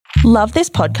Love this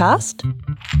podcast?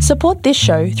 Support this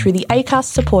show through the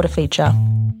Acast supporter feature.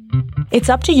 It's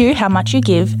up to you how much you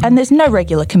give, and there's no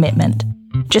regular commitment.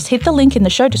 Just hit the link in the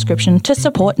show description to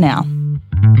support now.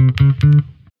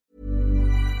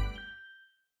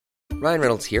 Ryan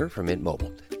Reynolds here from Mint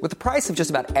Mobile. With the price of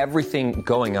just about everything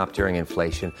going up during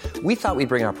inflation, we thought we'd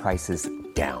bring our prices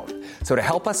down. So to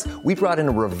help us, we brought in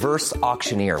a reverse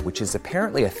auctioneer, which is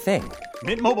apparently a thing.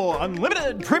 Mint Mobile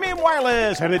Unlimited Premium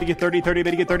Wireless. How to get 30, 30,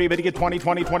 bit to get 30, bit to get 20,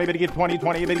 20, 20, bit to get 20,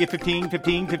 20, bit to get 15,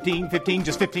 15, 15, 15,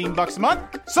 just $15 a month?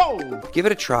 Sold! Give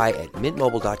it a try at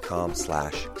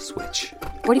mintmobile.com/switch.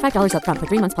 $45 up front for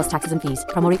 3 months plus taxes and fees.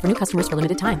 Promo rate for new customers for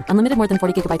limited time. Unlimited more than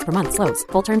 40 gigabytes per month. Slows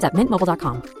full terms at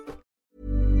mintmobile.com.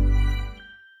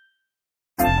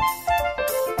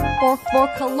 Fork, fork,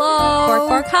 hello. Fork,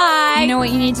 fork, hi. You know what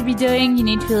you need to be doing? You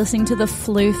need to be listening to the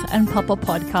Floof and Papa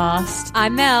podcast.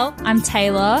 I'm Mel. I'm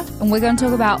Taylor, and we're going to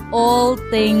talk about all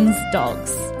things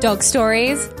dogs. Dog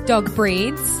stories, dog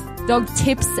breeds, Dog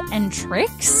tips and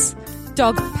tricks.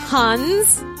 dog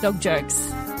puns, Dog jokes.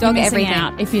 dog You're missing everything.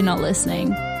 out if you're not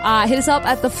listening. Hit us up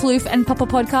at the Floof and Papa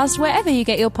podcast, wherever you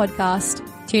get your podcast.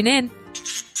 Tune in.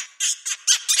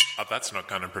 That's Not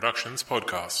Gunner Productions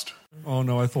podcast. Oh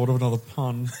no, I thought of another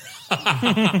pun.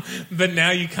 But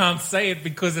now you can't say it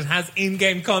because it has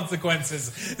in-game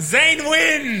consequences. Zane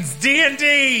wins!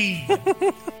 D&D!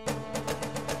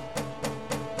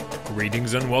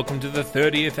 Greetings and welcome to the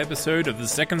 30th episode of the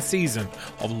second season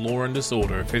of Law and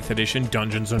Disorder, 5th edition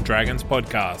Dungeons & Dragons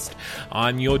podcast.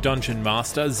 I'm your Dungeon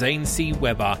Master, Zane C.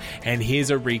 Weber, and here's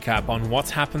a recap on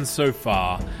what's happened so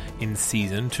far in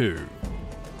Season 2.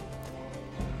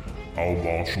 Our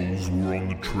marshals were on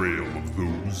the trail of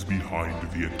those behind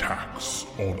the attacks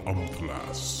on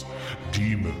Umthlas.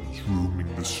 Demons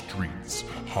roaming the streets,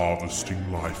 harvesting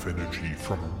life energy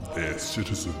from their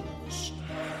citizens.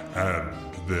 And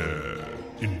their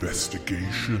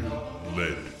investigation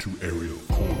led to Ariel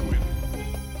Cordwin.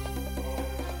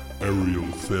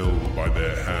 Ariel fell by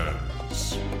their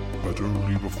hands, but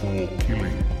only before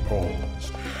killing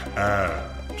Pons and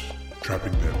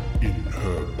trapping them in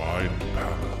her mind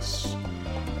palace.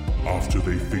 After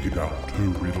they figured out her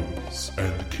riddles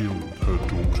and killed her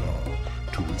daughter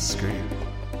to escape,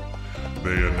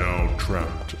 they are now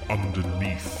trapped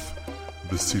underneath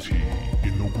the city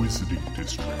in the Wizarding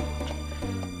District,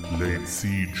 laid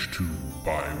siege to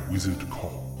by wizard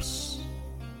cops.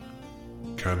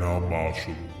 Can our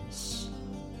marshals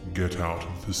get out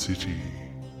of the city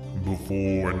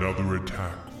before another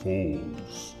attack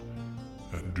falls?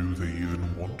 And do they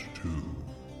even want to?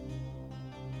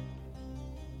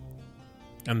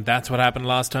 And that's what happened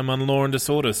last time on Law and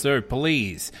Disorder, so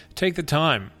please, take the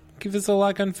time. Give us a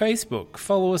like on Facebook,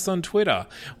 follow us on Twitter,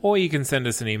 or you can send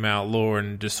us an email,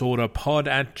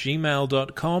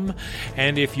 lawanddisorderpod@gmail.com.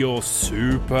 And if you're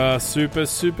super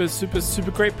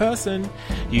great person,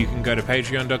 you can go to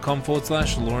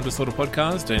patreon.com/Law and Disorder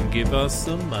podcast and give us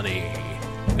some money.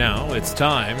 Now it's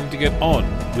time to get on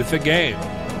with the game.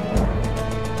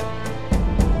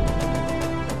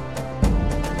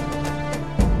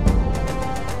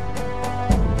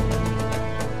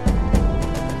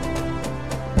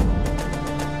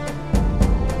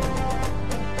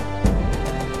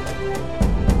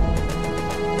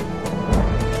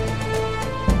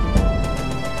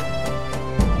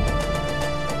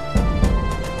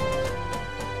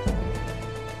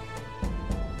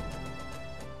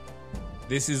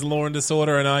 This is Law and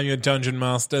Disorder, and I'm your Dungeon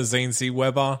Master, Zane C.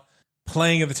 Weber.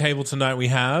 Playing at the table tonight we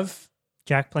have...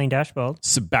 Jack playing Dashbold.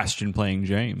 Sebastian playing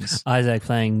James. Isaac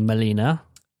playing Melina.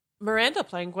 Miranda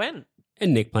playing Gwen.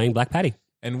 And Nick playing Black Patty.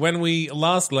 And when we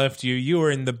last left you, you were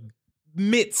in the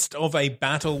midst of a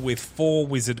battle with 4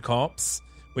 wizard cops,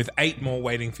 with 8 more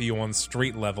waiting for you on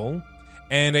street level,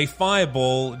 and a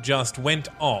fireball just went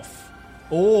off.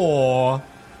 Or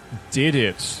did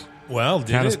it? Well,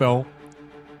 did Counterspell. it?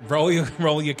 Roll your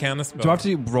counterspell. Do I have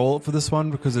to roll it for this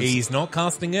one? Because he's not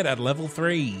casting it at level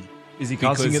 3. Is he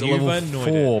casting it at level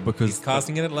 4? Because he's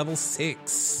casting it at level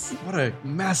 6. What a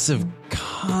massive...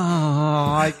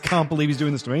 I can't believe he's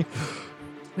doing this to me.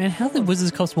 Man, how are the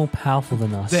wizards cops more powerful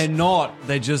than us? They're not.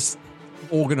 They're just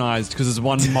organized because there's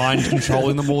one mind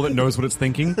controlling them all that knows what it's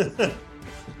thinking.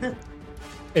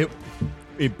 It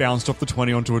bounced off the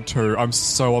 20 onto a 2. I'm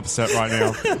so upset right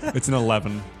now. It's an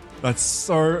 11. That's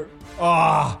so...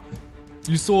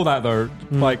 You saw that though.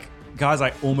 Like, guys,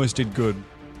 I almost did good,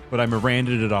 but I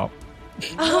Miranda'd it up.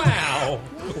 Wow.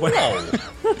 Wow.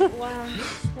 Wow.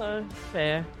 So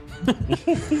fair.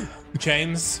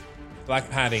 James, Black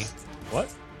Patty.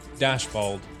 What?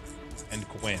 Dashbold, and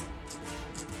Gwen.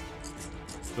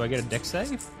 Do I get a dex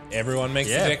save? Everyone makes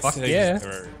Yeah, a dex fuck save yeah.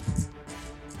 throw.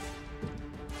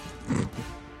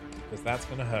 because that's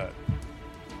going to hurt.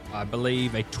 I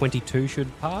believe a 22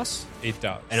 should pass. It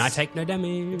does. And I take no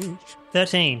damage.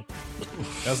 13.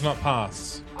 Does not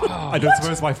pass. I don't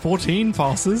suppose my 14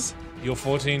 passes. Your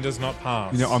 14 does not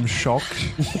pass. You know, I'm shocked.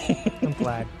 I'm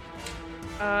glad.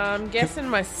 I'm guessing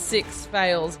my 6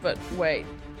 fails, but wait.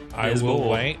 I There's will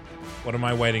more. wait. What am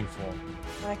I waiting for?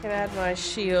 I can add my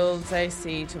shield's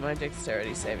AC to my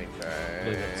dexterity saving throw.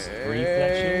 believe it's 3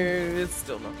 flat shield. It's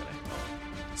still not going to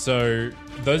help. So,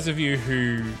 those of you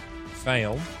who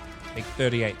failed take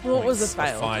 38 What was points the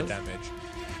fail? of fire damage.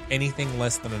 Anything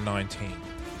less than a 19.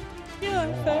 Yeah,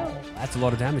 I failed. That's a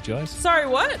lot of damage, guys. Sorry,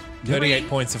 what? 38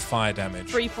 points of fire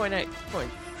damage. 3.8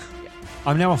 points.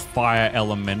 I'm now a fire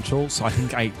elemental, so I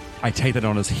think I take that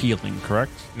on as healing,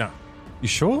 correct? No. You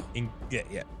sure?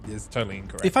 Yeah, it's totally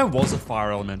incorrect. If I was a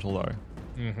fire elemental, though,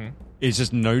 it's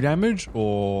just no damage,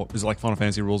 or is it like Final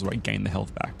Fantasy rules where I gain the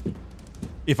health back?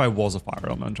 If I was a fire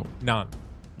elemental. None.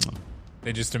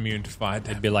 They're just immune to fire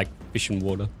damage. It'd be like fish and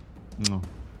water. No.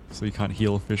 So you can't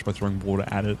heal a fish by throwing water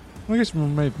at it? I guess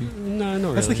maybe. No,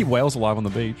 not That's to really. keep whales alive on the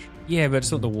beach. Yeah, but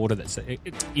it's not the water that's...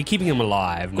 you're keeping them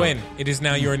alive. Gwen, it is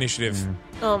now your initiative.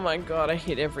 Oh my god, I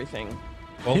hit everything.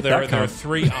 Well, Hit there that are cunt.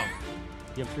 3 up.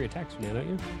 You have 3 attacks now, don't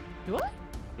you? Do I? I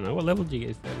don't know. What level do you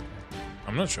get?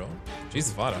 I'm not sure. She's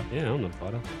a fighter. Yeah, I'm not a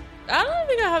fighter. I don't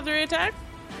think I have 3 attacks.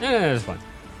 Yeah, that's fine.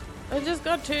 I just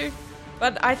got 2.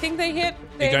 But I think they hit.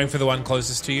 You're going for the one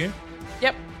closest to you?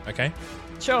 Yep, Okay.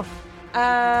 sure.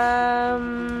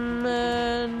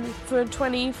 For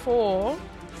 24.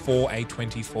 For a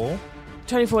 24.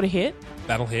 24 to hit.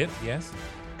 That'll hit, yes.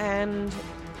 And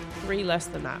 3 less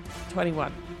than that.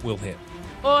 21. Will hit.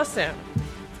 Awesome.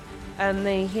 And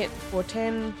they hit for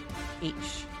 10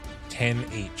 each. 10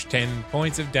 each. 10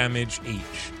 points of damage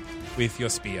each with your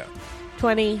spear.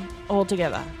 20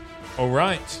 altogether All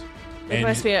right. with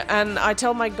my spear. And I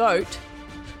tell my goat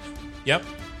Yep.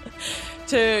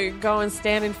 to go and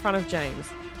stand in front of James.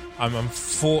 I'm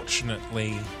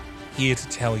unfortunately here to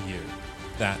tell you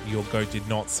that your goat did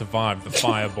not survive the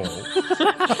fireball.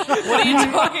 What are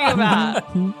you talking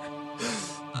about?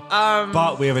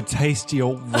 But we have a tasty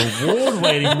reward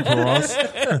waiting for us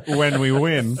when we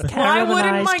win. Why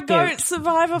wouldn't my Caramelized goat gift.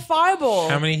 survive a fireball?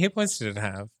 How many hit points did it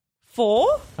have?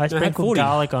 4? I sprinkled 40.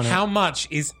 garlic on it. How much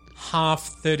is half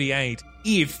 38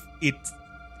 if it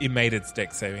made its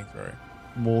dex saving throw?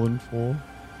 More than 4.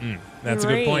 That's a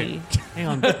good point. Hang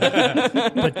on.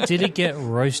 But did it get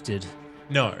roasted?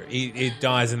 No, it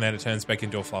dies and then it turns back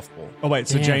into a fluff ball. Oh, wait,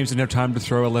 so Damn. James didn't have time to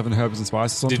throw 11 herbs and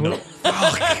spices onto Did not.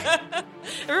 it?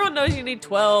 Everyone knows you need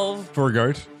 12. For a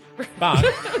goat? But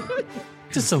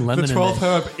Just some lemon The in 12th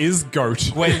there. herb is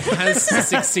goat. Gwen has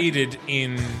succeeded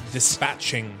in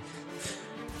dispatching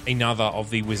another of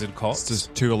the wizard cots.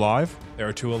 Just 2 alive? There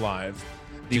are 2 alive.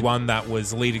 The one that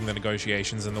was leading the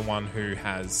negotiations and the one who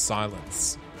has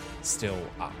silence still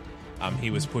up.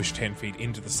 He was pushed 10 feet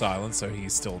into the silence, so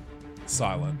he's still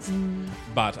silent.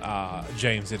 But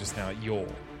James, it is now your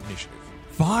initiative.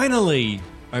 Finally!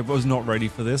 I was not ready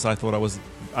for this. I thought I was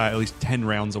at least 10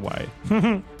 rounds away.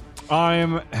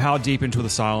 How deep into the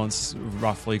silence,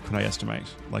 roughly, can I estimate?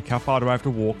 Like, how far do I have to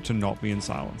walk to not be in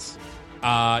silence?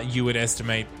 You would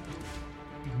estimate,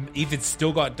 if it's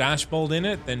still got Dashbolt in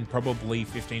it, then probably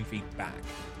 15 feet back.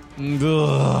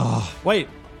 Ugh. Wait.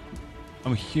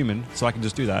 I'm a human, so I can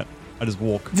just do that. I just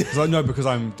walk. Because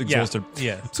I'm exhausted.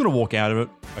 Yeah. I'm just going to walk out of it.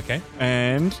 Okay.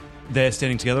 And they're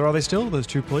standing together, are they still? Those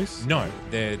 2 police? No,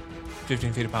 they're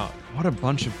 15 feet apart. What a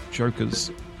bunch of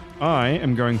jokers. I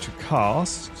am going to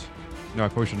cast... No, I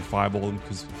probably shouldn't fireball them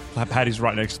because Paddy's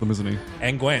right next to them, isn't he?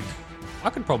 And Gwen. I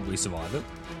could probably survive it.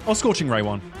 I'll Scorching Ray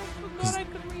one. God, I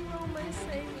could reroll my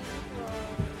saving throw.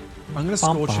 I'm going to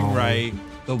Scorching Ray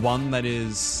the one that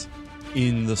is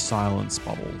in the silence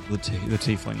bubble, the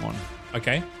tiefling one.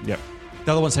 Okay. Yep.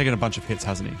 The other one's taken a bunch of hits,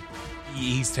 hasn't he?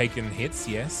 He's taken hits,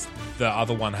 yes. The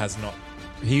other one has not.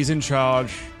 He's in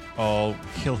charge. I'll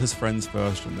kill his friends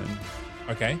first and then...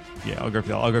 Okay. Yeah, I'll go for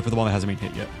that. I'll go for the one that hasn't been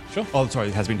hit yet. Sure. Oh, sorry,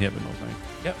 it has been hit, but not me.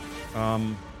 Yep.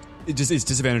 It's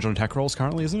disadvantage on attack rolls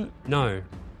currently, isn't it? No.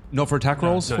 Not for attack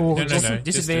rolls? No. For No.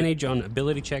 Disadvantage on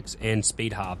ability checks and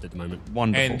speed halved at the moment.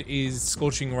 Wonderful. And is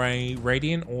Scorching Ray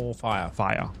radiant or fire?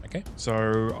 Fire. Okay. So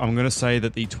I'm going to say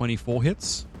that the 24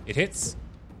 hits. It hits.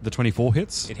 The 24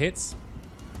 hits. It hits.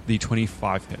 The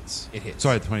 25 hits. It hits.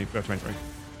 Sorry, the 23.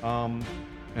 And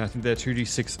I think they're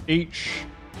 2d6 each.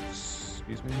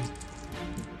 Excuse me.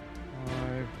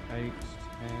 5, 8,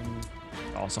 10.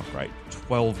 Oh, it's not great.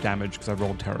 12 damage because I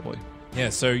rolled terribly. Yeah,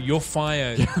 so your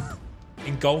fire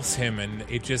engulfs him and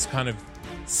it just kind of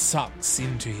sucks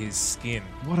into his skin.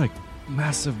 What a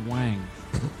massive wang.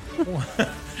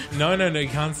 No, you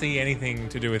can't see anything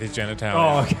to do with his genitalia.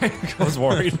 Oh, okay. I was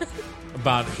worried.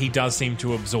 But he does seem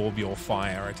to absorb your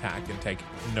fire attack and take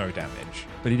no damage.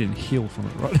 But he didn't heal from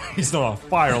it, right? He's not a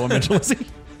fire elemental, is he?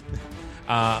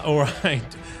 All right.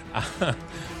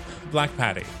 Black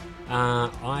Patty.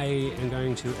 I am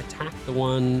going to attack the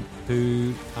one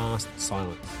who cast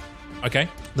silence. Okay.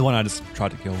 The one I just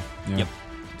tried to kill. Yeah. Yep.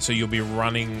 So you'll be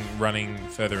running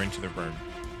further into the room.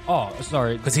 Oh,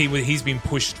 sorry. Because he's been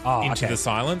pushed into okay. the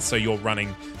silence, so you're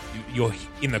running. You're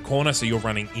in the corner, so you're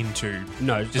running into.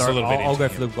 No, just sorry, a little bit. I'll go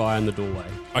into for the guy in the doorway.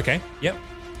 Okay. Yep.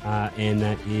 And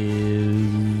that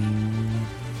is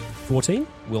 14.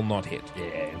 Will not hit.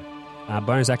 Yeah.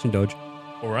 Bonus action dodge.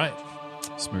 All right.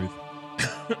 Smooth.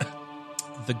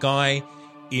 The guy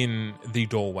in the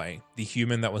doorway, the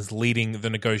human that was leading the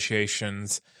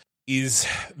negotiations, is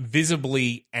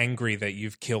visibly angry that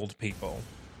you've killed people,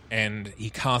 and he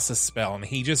casts a spell, and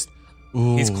he just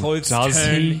his clothes does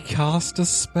turn. he cast a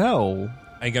spell?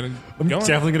 Are you gonna? I'm go on.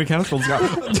 definitely going to cast spells.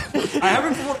 I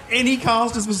haven't fought any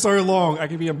casters for so long. I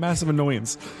can be a massive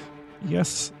annoyance.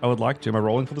 Yes, I would like to. Am I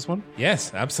rolling for this one?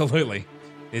 Yes, absolutely.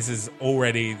 This is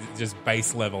already just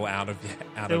base level out of.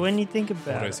 So when you think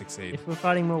about auto it, succeed. if we're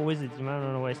fighting more wizards, you might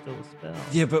want to waste all the spells.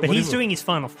 Yeah, but he's doing his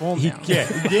final form now.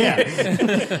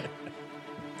 Yeah.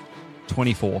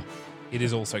 24. It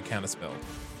is also counterspelled.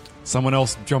 Someone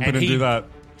else jump in and do that.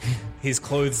 His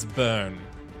clothes burn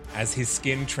as his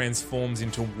skin transforms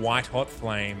into white hot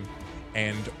flame,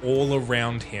 and all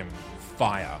around him,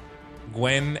 fire.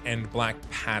 Gwen and Black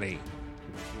Patty,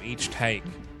 you each take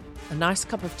A nice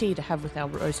cup of tea to have with our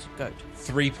roasted goat.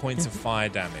 3 points of fire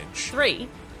damage. 3?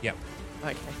 Yep.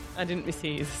 Okay. I didn't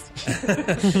mishear.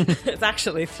 It's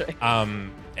actually 3.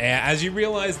 As you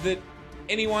realize that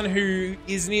anyone who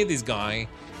is near this guy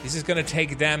is just going to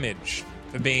take damage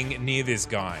for being near this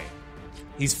guy.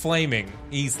 He's flaming.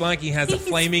 He's like he has a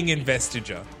flaming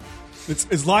investiture.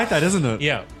 It's like that, isn't it?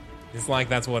 Yeah. It's like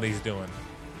that's what he's doing.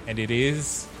 And it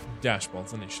is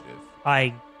Dashbolt's initiative.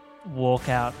 I walk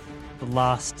out the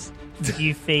last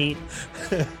few feet.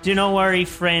 Do not worry,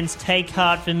 friends. Take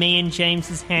heart, for me and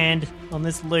James's hand on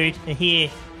this loot are here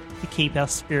to keep our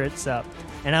spirits up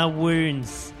and our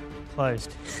wounds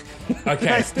closed. Okay.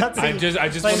 I start I singing. just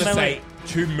Play want to my say, loot.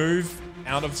 to move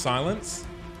out of silence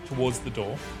towards the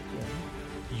door,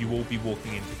 you will be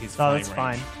walking into his flame that's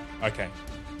range. fine. Okay.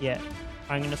 Yeah.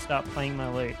 I'm going to start playing my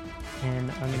loot.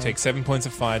 And I'm You gonna, take 7 points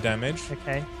of fire damage,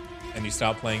 Okay. and you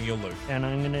start playing your loot. And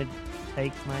I'm going to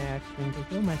take my action to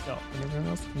heal myself. And everyone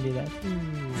else can do that too.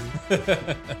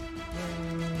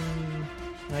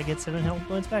 And I get 7 health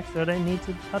points back, so I don't need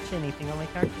to touch anything on my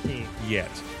character sheet. Yet.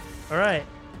 All right.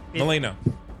 Melina.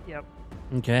 Yep.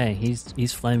 Okay,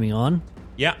 he's flaming on.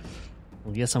 Yeah.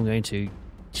 I guess I'm going to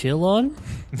chill on.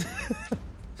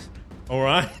 All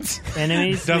right.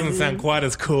 Enemies Doesn't within- sound quite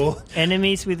as cool.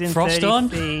 Enemies within Frost 30 on?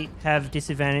 feet have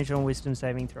disadvantage on wisdom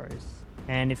saving throws.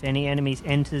 And if any enemies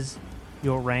enters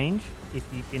your range, if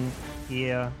you can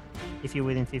hear, if you're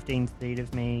within 15 feet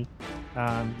of me,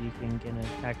 you can get an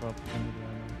attack of opportunity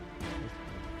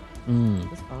on them.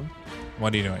 That's fun.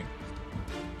 What are you doing?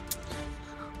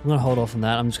 I'm going to hold off on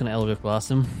that. I'm just going to Eldritch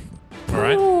Blast him. All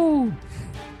right. Ooh.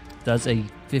 Does a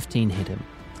 15 hit him?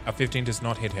 A 15 does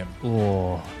not hit him.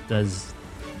 Or does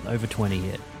over 20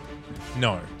 hit?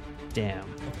 No. Damn.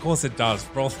 Of course it does.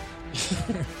 Roll.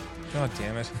 God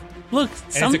damn it. Look,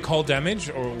 And is it cold damage,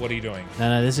 or what are you doing?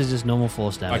 No, this is just normal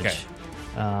force damage. Okay.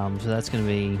 So that's going to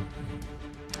be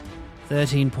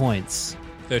 13 points.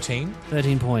 13?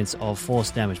 13 points of force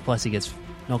damage, plus he gets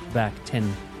knocked back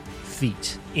 10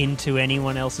 feet. Into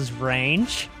anyone else's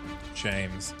range,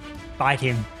 James. bite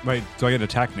him. Wait, do I get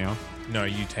attacked now? No,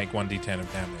 you take 1d10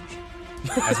 of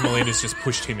damage. As Melina's just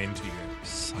pushed him into you.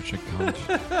 Such a cunt.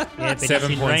 Yeah, but 7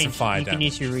 he's in points range. of fire You can damage.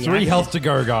 use your reaction. 3 health to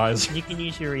go, guys. You can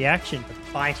use your reaction to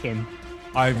fight him.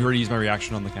 I've already used my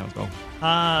reaction on the counterspell.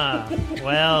 Ah,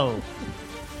 well.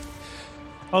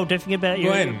 Oh, don't forget about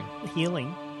your Gwen.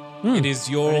 healing. It is Bonus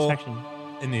your action.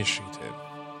 initiative.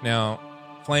 Now,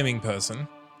 Flaming Person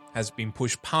has been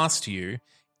pushed past you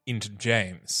into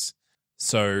James.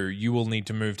 So you will need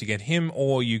to move to get him,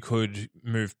 or you could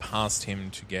move past him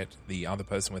to get the other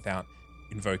person without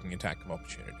invoking attack of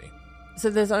opportunity. So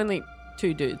there's only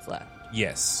 2 dudes left.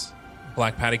 Yes.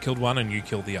 Black Patty killed one and you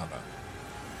killed the other.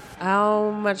 How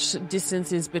much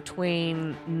distance is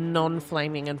between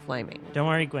non-flaming and flaming? Don't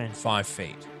worry, Gwen. 5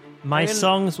 feet. My I'm gonna-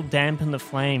 songs will dampen the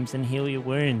flames and heal your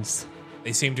wounds.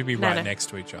 They seem to be No, right no. next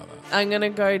to each other. I'm going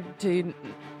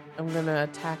to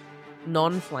attack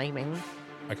non-flaming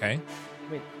Okay.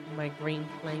 with my green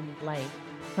flame blade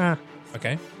Huh.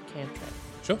 Okay. cantrip.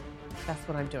 Sure. That's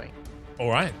what I'm doing. All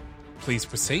right. Please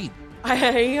proceed.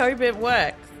 I hope it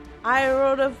works. I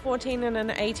rolled a 14 and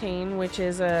an 18, which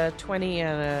is a 20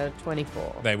 and a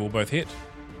 24. They will both hit.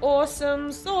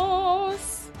 Awesome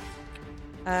sauce.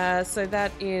 So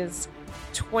that is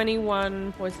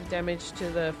 21 points of damage to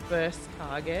the first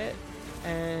target,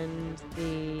 and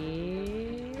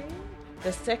the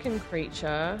second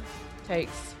creature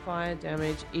takes fire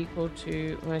damage equal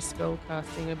to my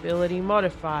spellcasting ability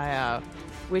modifier,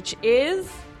 which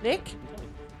is Nick.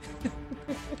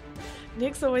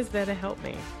 Nick's always there to help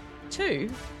me. 2.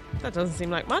 That doesn't seem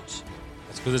like much.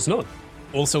 That's because it's not.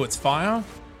 Also, it's fire.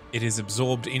 It is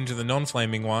absorbed into the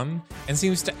non-flaming one and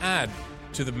seems to add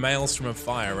to the maelstrom of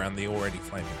fire around the already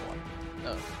flaming one.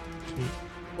 Oh.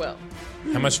 Well.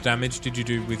 How much damage did you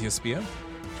do with your spear?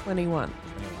 21.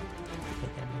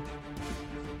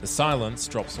 The silence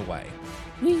drops away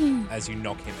as you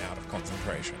knock him out of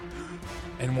concentration.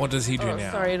 And what does he do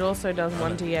now? Sorry, it also does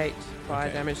 1d8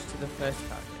 fire damage to the first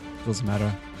target. Doesn't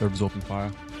matter. They're absorbing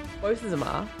fire. Both of them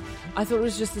are. I thought it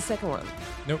was just the second one.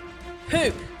 Nope.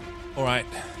 Poop! All right.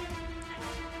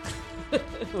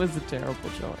 It was a terrible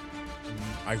shot.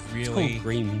 I It's really... called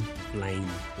green flame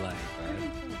blade,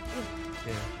 right?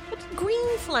 Yeah. But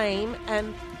green flame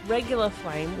and regular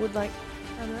flame would like...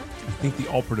 I think the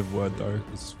operative word, though,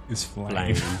 is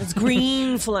flame. It's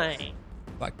green flame.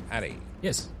 Like Patty.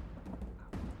 Yes.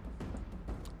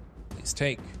 Please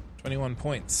take 21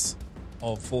 points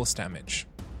of force damage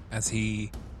as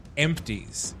he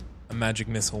empties a magic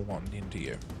missile wand into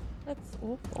you. That's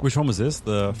awful. Which one was this?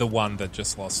 The one that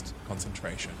just lost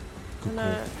concentration. Can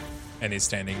I, And is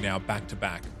standing now back to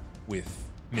back with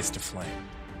Mr. Flame.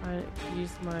 I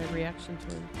use my reaction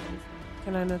to impose.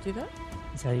 Can I not do that?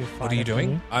 Is that your What are you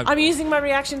doing? I'm using my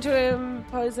reaction to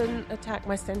impose an attack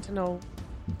my sentinel.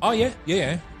 Oh, yeah.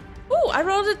 Yeah. Ooh, I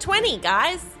rolled a 20,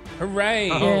 guys. Hooray.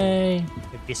 Yay.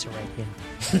 Eviscerate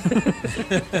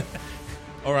him.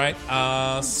 All right.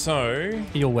 So...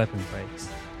 Your weapon breaks.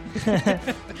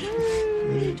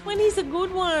 20's a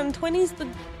good one. 20's the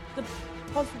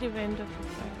positive end of the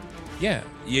scale. Yeah.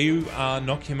 You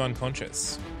knock him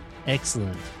unconscious.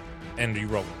 Excellent. And you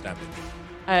roll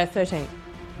damage. 13.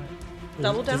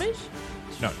 Double damage?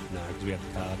 No. No, because we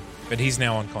have the card. But he's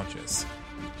now unconscious.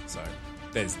 So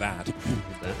there's that.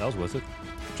 That was worth it.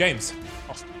 James.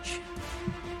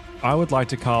 I would like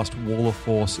to cast Wall of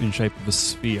Force in shape of a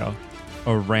sphere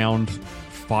around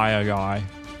Fire Guy.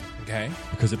 Okay.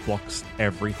 Because it blocks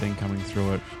everything coming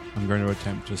through it. I'm going to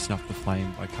attempt to snuff the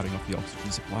flame by cutting off the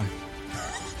oxygen supply.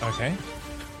 Okay.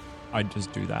 I'd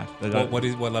just do that. What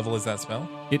level is that spell?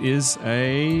 It is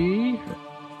a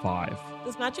 5.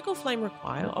 Does magical flame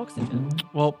require oxygen?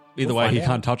 Well, either way, he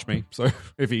can't touch me. So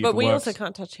if he But we works. also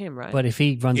can't touch him, right? But if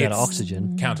he runs out of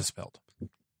oxygen... Counterspelled.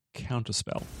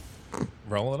 Counterspell.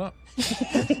 Roll it up.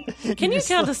 Can you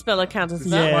counterspell a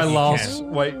counterspell? Yeah. My you last...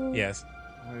 can. Wait. Yes.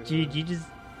 Dude, you just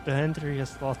burn through your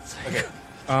slots. Okay.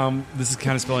 This is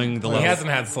counterspelling the He level. hasn't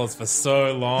had slots for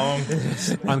so long.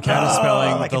 I'm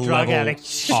counterspelling like the a drug level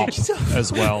addict. up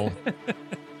as well.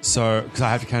 So, because I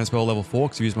have to counterspell level 4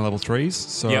 because I use my level 3s.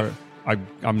 So Yep.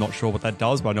 I'm not sure what that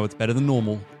does, but I know it's better than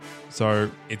normal. So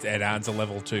It adds a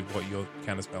level to what you're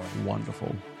counterspelling.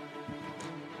 wonderful.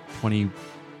 23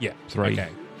 Yeah. Okay.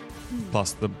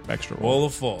 plus the extra roll. Wall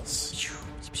of Force.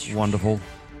 Wonderful.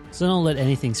 So don't let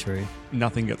anything through.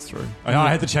 Nothing gets through. I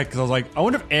had to check because I was like, I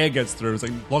wonder if air gets through. It's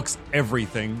like blocks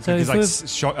everything. So Because if like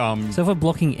we're- So if we're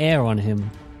blocking air on him,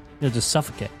 he'll just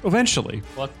suffocate. eventually.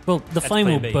 Well, the That's flame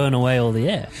will plan B. burn away all the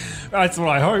air. That's what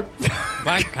I hope.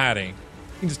 Black Patty. He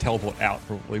can just teleport out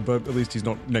probably, but at least he's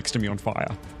not next to me on fire.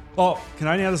 Oh, can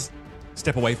I now just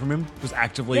step away from him? Just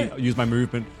actively use my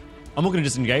movement. I'm not going to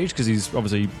disengage because he's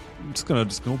obviously just going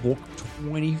to walk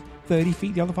 20, 30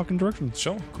 feet the other fucking direction.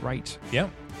 Sure. Great. Yeah.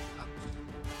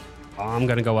 I'm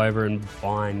going to go over and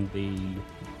bind the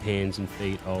hands and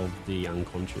feet of the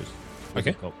unconscious.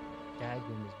 Okay. Cool. Gag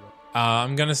him as well.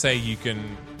 I'm going to say you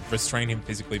can restrain him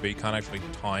physically, but you can't actually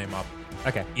tie him up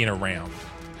Okay. in a round.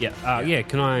 Yeah. Yeah.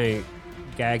 Can I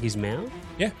gag his mouth?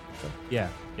 Yeah. Yeah.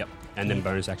 Yep. And then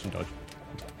bonus action dodge.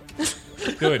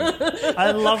 Good.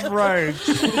 I love rogues.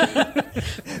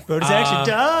 Bonus action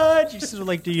dodge. You sort of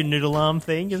like do your noodle arm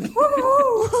thing.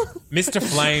 Mr.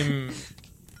 Flame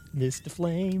Mr.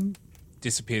 Flame.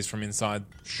 disappears from inside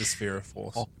the sphere of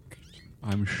force.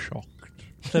 I'm shocked.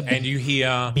 And you hear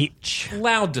Bitch.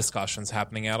 loud discussions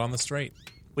happening out on the street.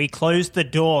 We closed the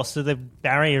door so the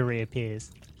barrier reappears.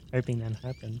 Hoping that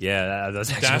happens. Yeah. That's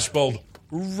actually Dashbold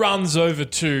runs over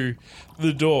to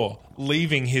the door,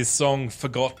 leaving his song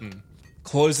forgotten,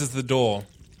 closes the door,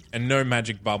 and no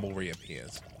magic bubble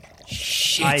reappears.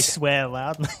 I swear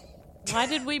loudly. Why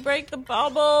did we break the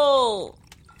bubble?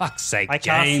 Fuck's sake, I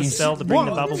cast a James. spell to bring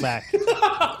the bubble back.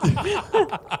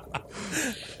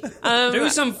 Do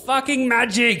some fucking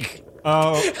magic.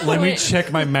 Let me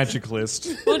check my magic list.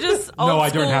 We'll just No, I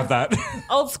don't have that.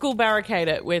 Old school barricade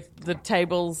it with the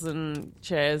tables and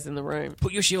chairs in the room.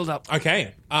 Put your shield up.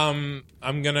 Okay. I'm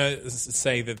gonna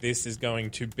say that this is going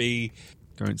to be.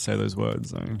 Don't say those words,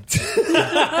 though.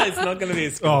 It's not going to be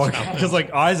a skill Oh, challenge. because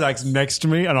like Isaac's next to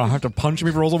me, and I'll have to punch him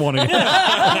if he rolls a warning.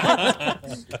 No.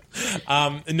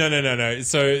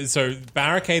 So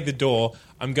barricade the door.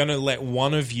 I'm going to let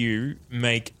one of you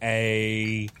make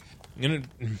a. I'm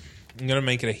gonna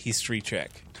make it a history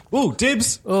check. Ooh,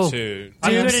 dibs. To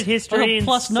I'm good at history. I got and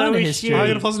plus so 9 in is history. she. I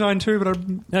got a plus 9 too, but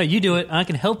I'm. No, you do it. I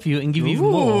can help you and give you even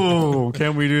more. Ooh,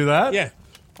 can we do that? Yeah.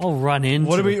 I'll run in.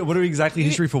 What are we exactly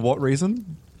history for? What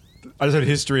reason? I just had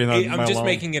history, and I'm just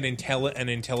making an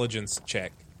intelligence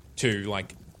check to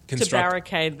like construct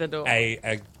barricade the door.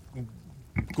 a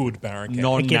good barricade.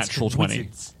 Non-natural 20.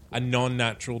 A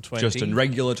non-natural 20. Just a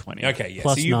regular 20. Okay, yeah.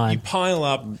 Plus so you 9. pile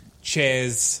up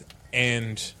chairs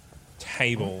and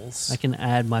tables. I can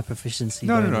add my proficiency.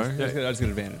 No. bonus. I just get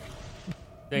advantage.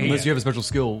 Yeah. Unless you have a special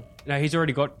skill. No, he's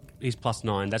already got his plus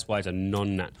 9. That's why it's a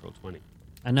non-natural 20.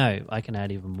 I know. I can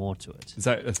add even more to it. Is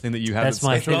that a thing that you have? That's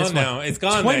my It's gone now. It's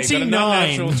gone. 29. There. You've got a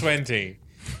non-natural 20.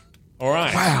 All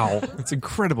right. Wow, that's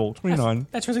incredible. 29.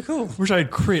 That's really cool. Wish I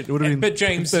had crit. It would have been. But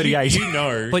James, 38. you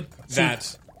know But-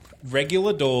 that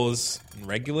regular doors and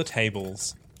regular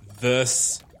tables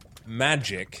versus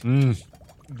magic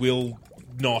will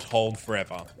not hold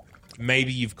forever.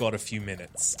 Maybe you've got a few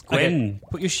minutes. Gwen,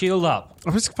 put your shield up.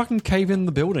 I just fucking cave in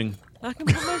the building. I can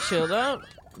put my shield up.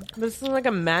 But it's not like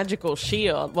a magical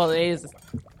shield. Well, it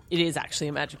is actually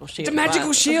a magical shield. It's a magical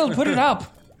but- shield. Put it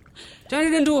up.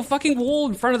 Turn it into a fucking wall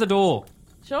in front of the door.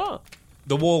 Sure.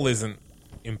 The wall isn't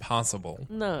impassable.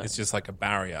 No. It's just like a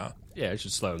barrier. Yeah, it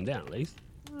should slow him down at least.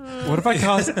 What if I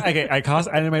cast? Okay, I cast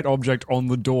animate object on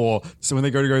the door, so when they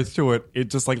go to go through it, it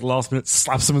just like last minute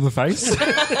slaps them in the face.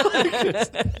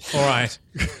 All right.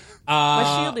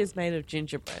 My shield is made of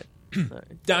gingerbread. So.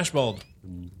 Dashbold.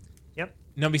 Yep.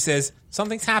 Nobby says,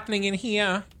 something's happening in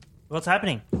here. What's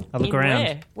happening? I look In around.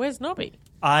 where? Where's Nobby?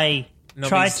 I Nobby's-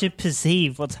 try to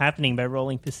perceive what's happening by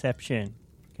rolling perception.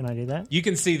 Can I do that? You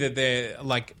can see that they're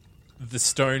like the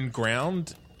stone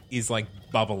ground is like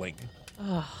bubbling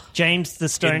James, the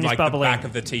stone in is like the bubbling. back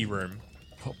of the tea room.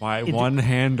 Put my one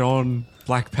hand on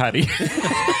Black Patty.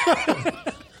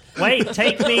 Wait,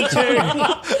 take me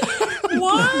to...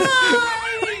 Why?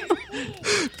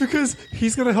 Because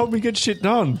he's going to help me get shit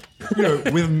done. You know,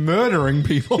 with murdering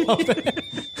people up there.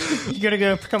 You gotta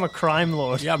go become a crime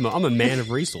lord. Yeah, I'm a man of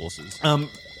resources.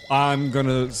 I'm going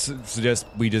to suggest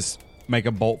we just make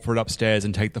a bolt for it upstairs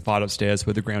and take the fight upstairs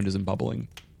where the ground isn't bubbling.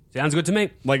 Sounds good to me.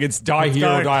 Like, it's die Let's here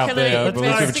go. or die up Can there, I but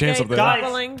let's have a chance up there. Guys,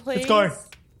 bubbling, please? let's go.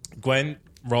 Gwen,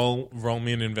 roll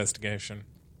me an investigation.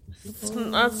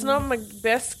 That's not my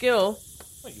best skill.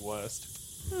 Not your worst.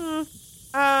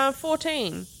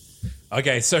 14.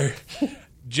 Okay, so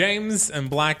James and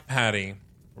Black Patty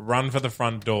run for the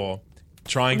front door,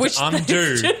 trying Which to they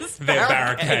undo just their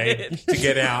barricade to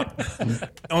get out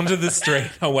onto the street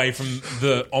away from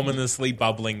the ominously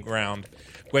bubbling ground.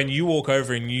 When you walk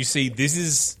over and you see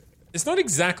it's not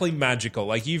exactly magical.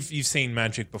 Like you've seen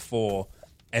magic before,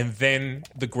 and then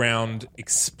the ground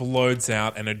explodes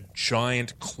out and a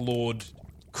giant clawed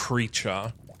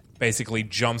creature basically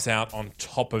jumps out on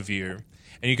top of you.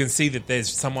 And you can see that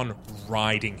there's someone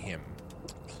riding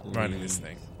this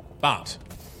thing. But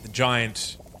the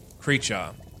giant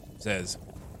creature says,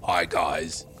 "Hi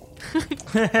guys,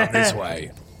 come this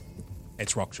way."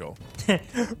 It's Rockjaw.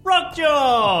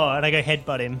 Rockjaw! And I go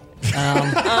headbutt him.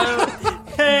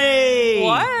 Hey!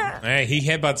 What? Hey, he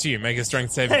headbutts you. Make a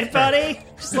strength saving Hey, throw. buddy!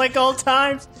 Just like old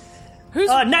times. Who's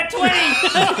Nat 20!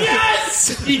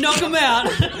 Yes! You knock him out.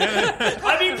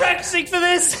 I've been practicing for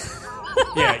this.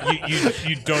 Yeah,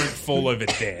 you don't fall over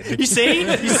dead. You see?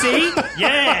 You see?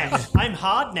 Yeah! I'm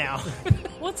hard now.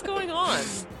 What's going on?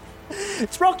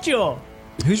 It's Rockjaw.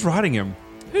 Who's riding him?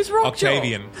 Who's Rockjaw?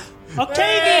 Octavian.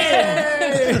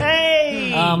 Octavian!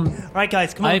 Hey! Right,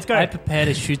 guys, come on, let's go. I prepare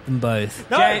to shoot them both.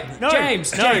 No, no,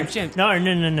 James, no, James.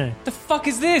 No. The fuck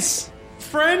is this?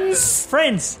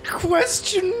 Friends.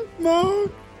 Question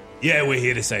mark? Yeah, we're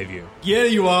here to save you. Yeah,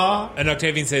 you are. And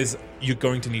Octavian says, you're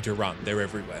going to need to run. They're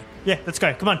everywhere. Yeah, let's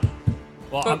go. Come on.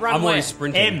 Well, But I'm run already where?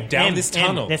 sprinting. Down this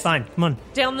tunnel. They're fine. Come on.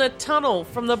 Down the tunnel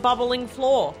from the bubbling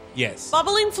floor. Yes.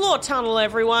 Bubbling floor tunnel,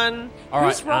 everyone. All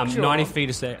Who's right, Rockjaw? 90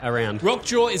 feet around.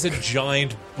 Rockjaw is a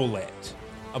giant bullet.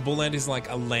 A bullet is like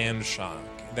a land shark.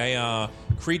 They are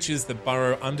creatures that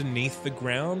burrow underneath the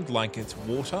ground like it's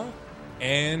water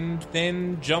and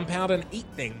then jump out and eat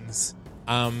things.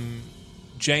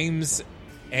 James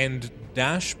and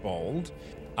Dashbold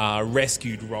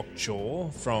rescued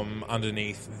Rockjaw from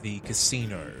underneath the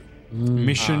casino.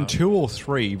 Mission 2 or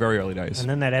 3, very early days. And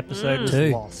then that episode was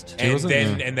Two. lost. And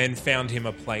wasn't then found him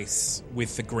a place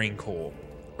with the Green Corps.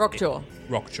 Rockjaw.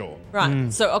 Rockjaw.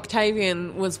 Right. So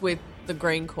Octavian was with the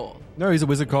Green Corps. No, he's a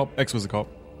wizard cop, ex-wizard cop.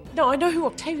 No, I know who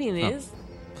Octavian is.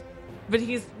 But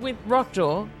he's with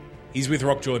Rockjaw. He's with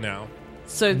Rockjaw now.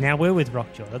 So Now we're with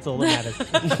Rockjaw. That's all that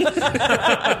matters.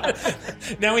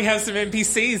 Now we have some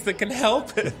NPCs that can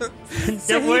help us.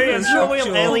 Don't worry, I'm sure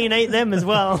we'll alienate them as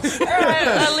well. Alright,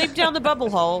 I leap down the bubble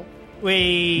hole. No,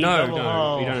 you don't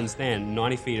Oh. understand.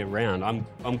 90 feet around,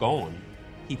 I'm gone.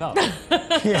 Keep up.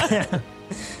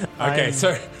 Okay,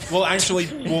 so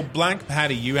Black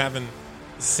Patty, you haven't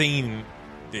seen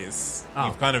this.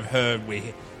 You've kind of heard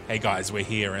hey guys, we're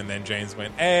here, and then James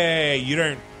went, hey, you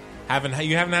haven't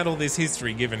had all this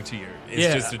history given to you.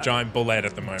 It's just a giant bullet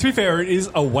at the moment. To be fair, it is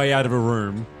a way out of a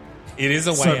room. It is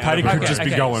a way So out Patty of a could room. just be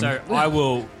going. So I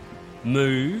will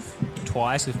move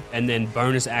twice and then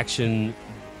bonus action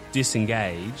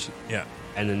disengage. Yeah.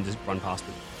 And then just run past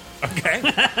it. Okay.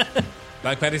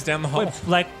 Black Patty's down the hall.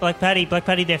 Wait, Black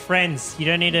Patty, they're friends. You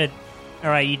don't need to. All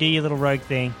right, you do your little rogue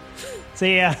thing.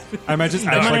 See ya. I imagine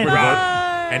Come on in.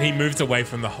 And he moves away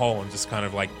from the hole and just kind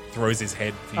of like throws his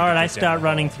head. for you All to right, I get down start the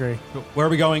running hole. through. Where are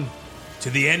we going? To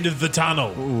the end of the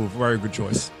tunnel. Ooh, very good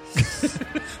choice.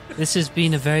 This has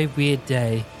been a very weird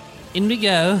day. In we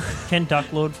go. Can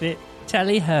Duck Lord fit?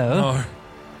 Tally ho.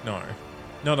 No,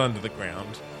 not under the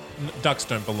ground. Ducks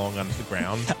don't belong under the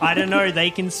ground. I don't know. They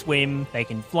can swim. They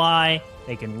can fly.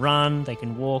 They can run. They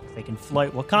can walk. They can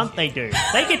float. What can't they do?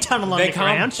 They can tunnel They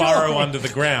underground. can't burrow surely. under the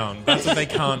ground. That's what they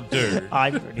can't do.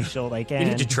 I'm pretty sure they You can.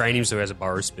 need to train him so he has a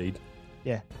burrow speed.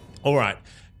 Yeah, All right.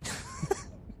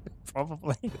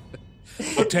 probably.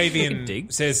 Octavian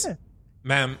says,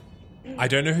 ma'am, I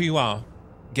don't know who you are.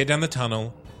 Get down the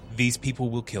tunnel. These people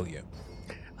will kill you.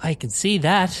 I can see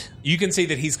that. You can see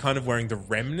that he's kind of wearing the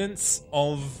remnants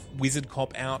of Wizard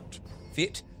Cop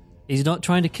outfit. He's not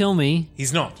trying to kill me,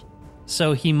 He's not.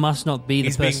 so he must not be the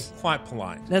He's being person. quite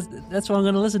polite. That's why I'm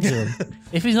going to listen to him.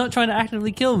 If he's not trying to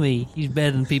actively kill me, he's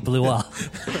better than people who are.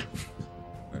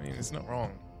 I mean, it's not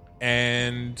wrong.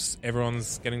 And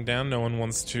everyone's getting down. No one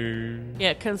wants to...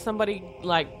 Yeah, can somebody,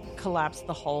 collapse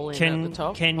the hole in Can at the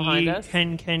top can behind you us?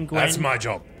 can Gwen? That's my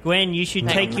job. Gwen, you should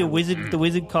take your Mm. the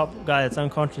wizard cop guy that's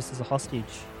unconscious as a hostage.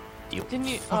 Didn't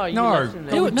you? Oh, you No, left him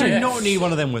there. we do not need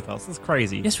one of them with us. That's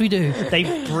crazy. Yes, we do.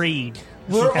 They breed.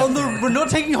 We're not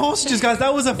taking hostages, guys.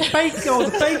 That was a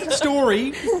fake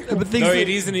story. But things No, that- it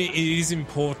is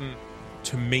important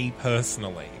to me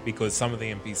personally because some of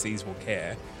the NPCs will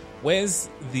care. Where's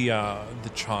the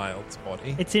child's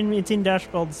body? It's in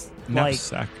Dashbold's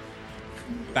knapsack.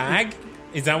 Bag?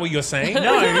 Is that what you're saying?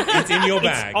 No, it's in your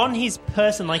bag. It's on his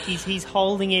person. Like he's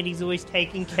holding it. He's always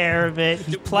taking care of it.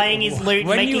 He's playing his lute,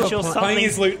 When making you sure are something. playing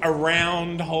his lute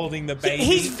around holding the baby.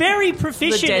 He's very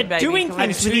proficient dead at baby doing coming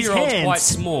things And with his 2-year-old's hands. quite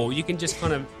small. You can just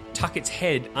kind of tuck its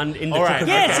head in the All crook right, of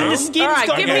Yes, the and the ground. skin's All right,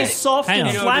 got give all me- soft Hang and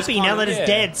on. flappy Just now kind that of- it's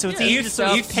dead, so it's easy to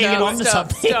sort of hang it onto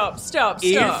something. Stop.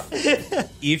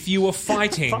 If you were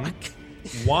fighting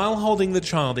while holding the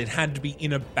child, it had to be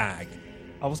in a bag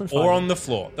I wasn't or fighting. on the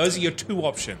floor. Those are your two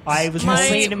options. I was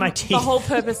holding it in my teeth. The whole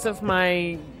purpose of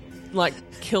my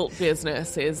kilt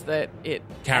business is that it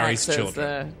Carries acts as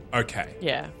children. Okay.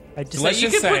 yeah. I just, So let's You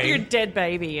just can put say, your dead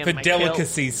baby in for my kilt.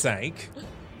 delicacy's sake,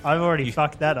 I've already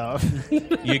fucked that up.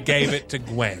 you gave it to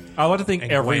Gwen. I like to think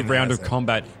And every Gwen round has of it.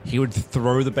 combat, he would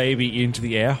throw the baby into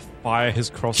the air, fire his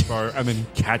crossbow, and then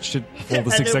catch it before the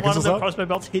And 6 then one seconds of is the up. crossbow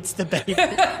bolts hits the baby.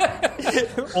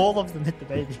 All of them hit the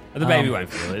baby. The baby won't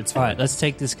feel it. It's All fine. right, let's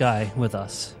take this guy with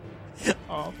us.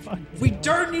 Oh fuck! We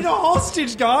don't need a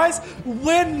hostage, guys.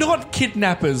 We're not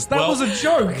kidnappers. That Well- was a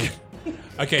joke.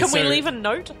 Okay, Can so we leave a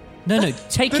note? No,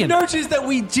 take The him. note is that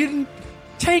we didn't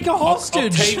take a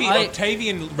hostage.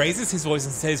 Octavian raises his voice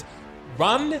and says,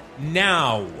 "Run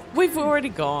now!" We've already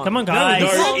gone. Come on, guys. No,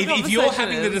 Whole if you're conversation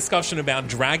having the is- discussion about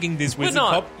dragging this We're wizard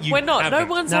not. cop, you We're not. No haven't.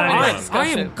 one's No, having no. a I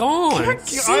discussion. am gone.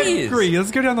 I agree.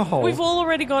 Let's go down the hole. We've all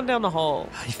already gone down the hole.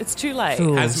 It's too late.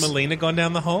 Fool. Has Melina gone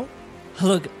down the hole?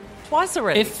 Look, Twice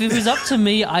already. if it was up to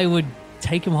me, I would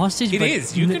take him hostage. It but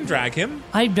is. You can drag him.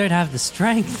 I don't have the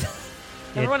strength.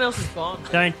 Everyone else is gone.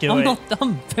 Don't do I'm it. not.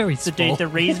 I'm very So, small. dude, the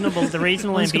reasonable I'm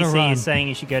just gonna NPC run. is saying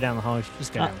you should go down the hole. You should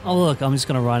just go. Down the hole. Oh look, I'm just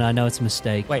gonna run. I know it's a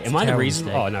mistake. Wait, It's am a I the terrible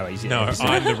reasonable? mistake. Oh, no, he's No,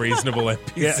 I'm the reasonable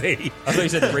NPC. I thought you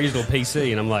said the reasonable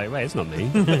PC, and I'm like, wait, it's not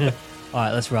me. All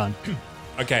right, let's run.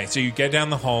 Okay, so you go down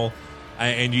the hole,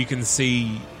 and you can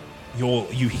see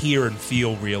you hear and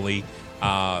feel really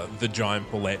the giant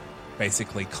bullet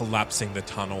basically collapsing the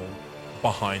tunnel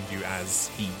behind you as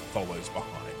he follows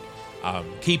behind.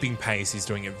 Keeping pace, he's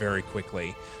doing it very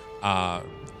quickly.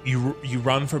 You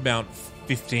run for about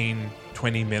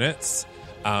 15-20 minutes.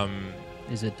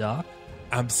 Is it dark?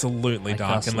 Absolutely I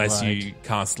dark cast unless light. you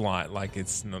cast light. Like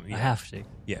it's not. I have to.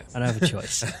 Yes, I don't have a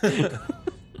choice.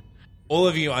 All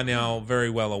of you are now very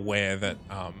well aware that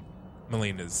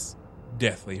Melina's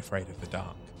deathly afraid of the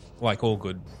dark, like all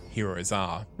good heroes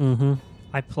are. Mm-hmm.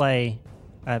 I play.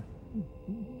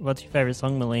 What's your favorite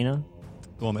song, Melina?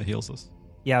 The one that heals us.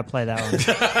 Yeah, I play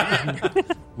that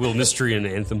one. Wilderness and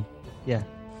Anthem. Yeah.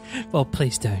 Well,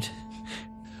 please don't.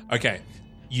 Okay,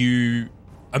 you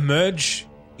emerge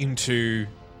into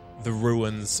the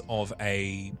ruins of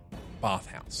a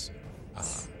bathhouse.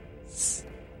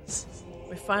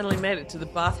 We finally made it to the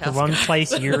bathhouse. The one guys.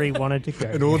 place Yuri wanted to go.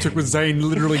 And all it took was Zane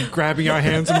literally grabbing our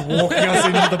hands and walking us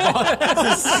into the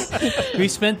bathhouse. We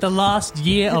spent the last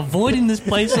year avoiding this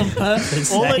place on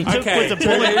purpose. All it took Okay, was a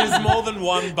there bullet. is more than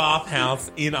one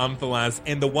bathhouse in Unthalas,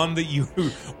 and the one that you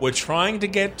were trying to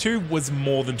get to was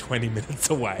more than 20 minutes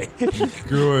away.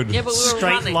 Good. Yeah, but we were Straight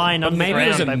running. line But maybe it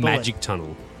was a underground by bullet. magic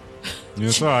tunnel.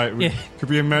 That's right. Yeah. Could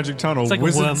be a magic tunnel. It's like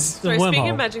Wizards. a worm. So The speaking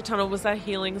wormhole. of Magic Tunnel, was that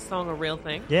healing song a real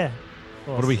thing? Yeah.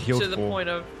 What are we healed To the for? point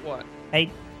of what? 8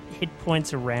 hit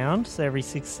points around, so every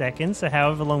 6 seconds. So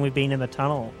however long we've been in the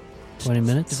tunnel, 20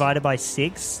 minutes. divided by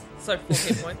 6. So 4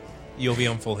 hit points. You'll be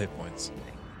on full hit points.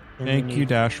 then Thank we you, need-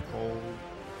 Dashboard.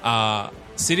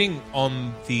 Sitting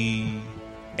on the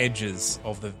edges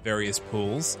of the various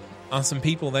pools are some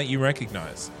people that you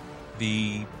recognize.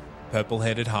 The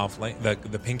purple-headed halfling,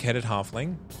 the pink-headed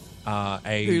halfling,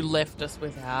 Who left us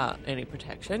without any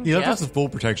protection? Yeah, that's the full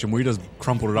protection. We just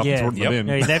crumpled it up Yeah. and threw it in.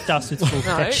 No, he left us with full No.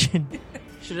 protection.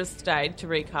 Should have stayed to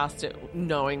recast it,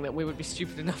 knowing that we would be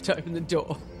stupid enough to open the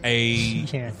door. a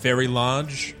Yeah. very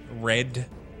large red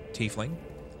tiefling.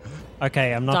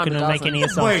 Okay, I'm not Dime a going to make dozen. any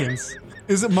assumptions.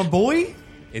 Is it my boy?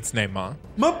 It's Neymar.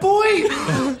 My boy!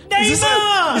 Is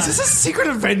this a secret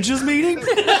Avengers meeting?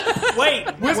 Wait,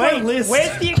 Where's my list?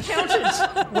 Where's the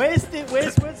accountant?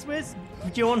 Where's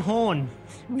John Horn?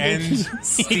 And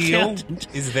Steel accountant.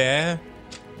 is there.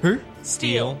 Who?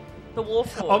 Steel. The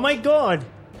Warforged. Oh my god!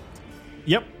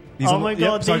 Yep. Oh my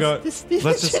God, So I these- go, this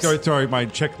let's just just- go through my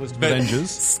checklist of But Avengers.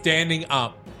 standing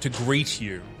up to greet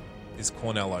you is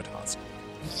Cornell O'Task.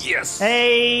 Yes!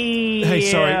 Hey! Hey,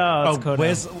 sorry. yeah, it's Oh, called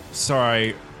where's...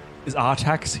 Sorry. Is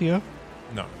Artax here?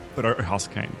 No. But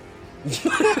Husk came.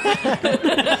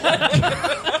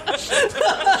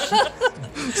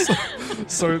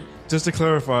 so, just to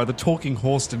clarify, the talking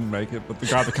horse didn't make it, but the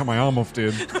guy that cut my arm off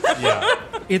did. Yeah.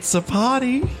 It's a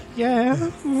party. Yeah.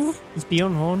 Is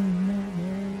Beyond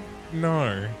Horn?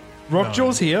 No.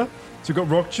 Rockjaw's here. So we've got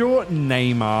Rockjaw,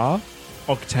 Neymar,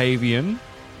 Octavian.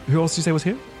 Who else did you say was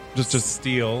here? Just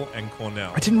Steel and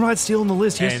Cornell. I didn't write Steel on the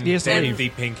list. Yes, and yes, then Dave. the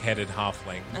pink-headed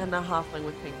halfling. And a halfling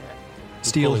with pink hair.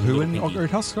 Steel Calling who Little and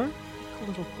Pinky. Oathusk, sorry?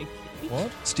 Little pinky.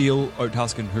 What? Steel,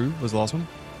 Oathusk, and who was the last one?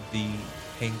 The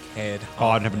pink-haired halfling. Oh,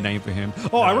 I don't have a name for him.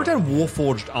 Oh, I wrote down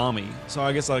Warforged Army. So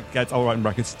I guess I'll write in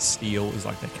brackets Steel is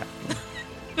like their captain.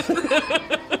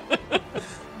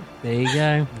 There you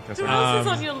go. Who else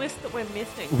is on your list that we're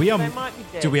missing? We They might be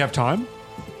dead. Do we have time?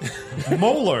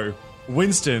 Molo,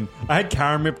 Winston. I had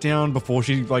Karamip down before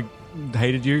she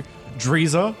hated you.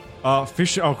 Dreeza,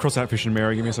 Fish. I'll cross out Fish and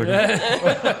Mary. Give me a second.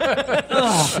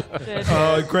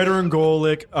 Greta and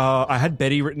Gorlick. I had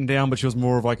Betty written down, but she was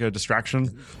more of like a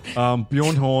distraction.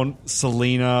 Bjorn Horn,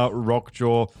 Selena,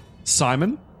 Rockjaw,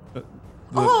 Simon.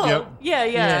 Oh,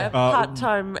 Yep. yeah.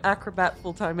 Part-time acrobat,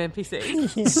 full-time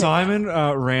NPC. Simon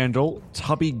Randall,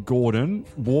 Tubby Gordon,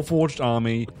 Warforged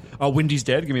Army. Windy's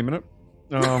dead. Give me a minute.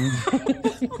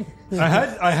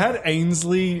 I had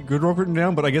Ainsley Goodrock written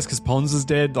down, but I guess because Pons is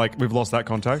dead, we've lost that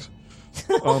contact.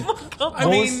 I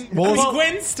mean,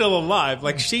 Gwen's still alive.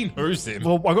 Like, she knows him.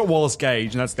 Well, I got Wallace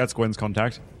Gage, and that's Gwen's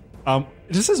contact. It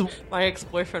just says My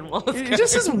ex-boyfriend Wallace. it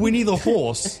just says Winnie the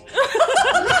Horse.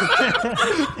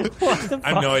 I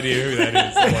have no idea who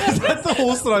that Is that the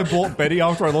horse that I bought Betty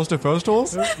after I lost her first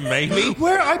horse? Maybe.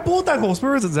 Where I bought that horse?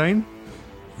 Where is it, Zane?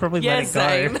 Probably Yes,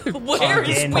 let it go. Zane. Where is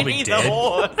Again. Winnie the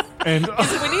horse? And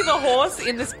Is Winnie the horse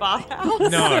in this bathhouse?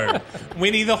 No.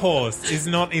 Winnie the horse is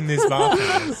not in this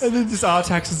bathhouse. and then just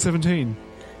Artax in 17.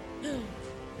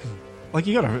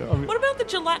 You gotta. What about the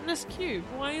gelatinous cube?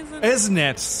 Why isn't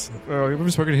Esnet. We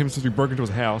haven't spoken to him since we broke into his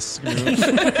house.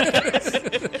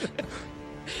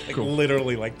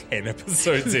 Literally 10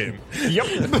 episodes in. Yep.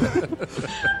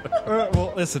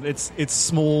 Well, listen, it's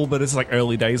small, but it's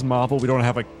early days Marvel. We don't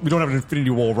have an Infinity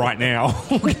War right now.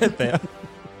 We'll get there.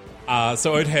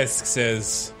 So Otesk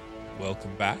says,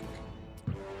 Welcome back.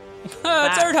 It's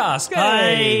Erdhast. Hi,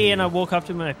 and I walk up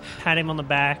to him and I pat him on the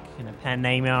back and I pat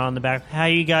Neymar on the back. How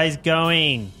you guys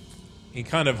going? He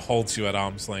kind of holds you at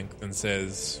arm's length and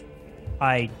says,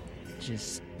 I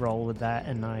just roll with that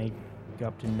and I go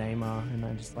up to Neymar and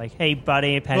I'm just like, hey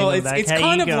buddy, pat him on the back. it's How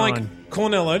kind you of going? like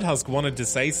Cornell Oathusk wanted to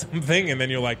say something and then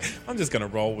you're like, I'm just going to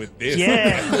roll with this.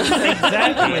 Yeah,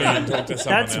 exactly. Talk to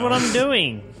someone That's what else. I'm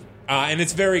doing. And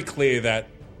it's very clear that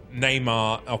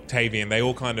Neymar, Octavian, they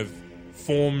all kind of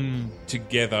form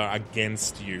together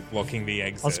against you, blocking the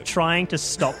exit. I was trying to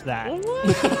stop that. I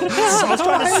was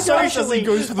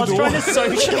trying to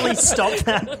socially stop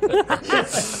that.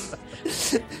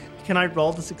 Can I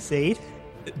roll to succeed?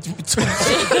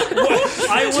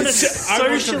 I want to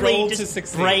socially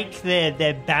just break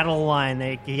their battle line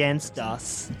against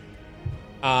us.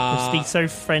 Just be so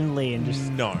friendly and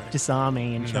just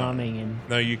disarming and charming. And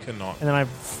No, you cannot. And then I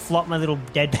flop my little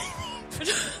dead baby.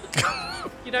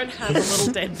 You don't have a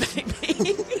little dead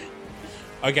baby.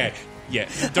 Okay, yeah.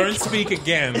 Don't speak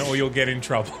again or you'll get in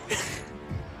trouble.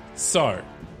 So,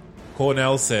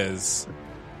 Cornell says,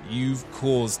 you've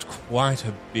caused quite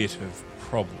a bit of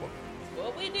problem.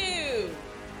 What we do?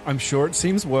 I'm sure it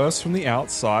seems worse from the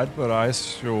outside, but I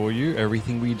assure you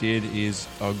everything we did is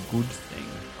a good thing.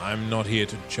 I'm not here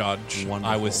to judge. Wonderful.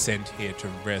 I was sent here to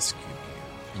rescue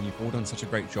you. And you've all done such a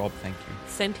great job, thank you.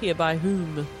 Sent here by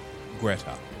whom?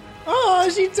 Greta. Oh,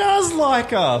 she does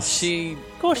like us. Of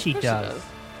course she does.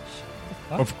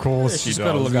 Of course she She's does.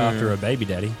 got to look after her baby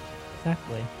daddy.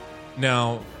 Exactly.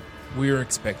 Now, we're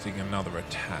expecting another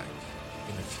attack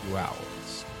in a few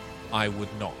hours. I would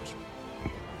not.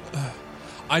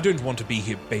 I don't want to be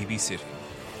here babysitting.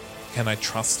 Can I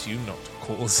trust you not to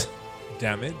cause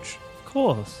damage? Of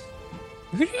course.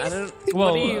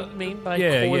 What do you mean by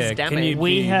cause damage? Can you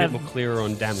We be a have bit more clearer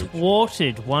on damage?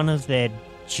 thwarted one of their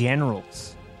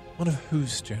generals. One of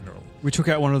whose general? We took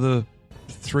out one of the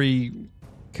 3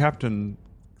 captain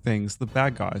things, the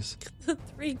bad guys. The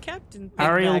 3 captains.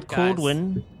 Ariel bad guys.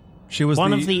 Caldwin, She was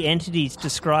one of the entities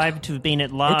described to have been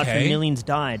at large Okay. when millions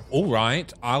died. All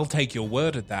right, I'll take your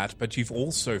word at that, but you've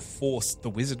also forced the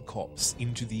wizard cops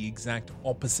into the exact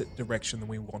opposite direction than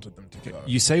we wanted them to go.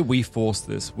 You say we forced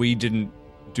this. We didn't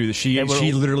do this. They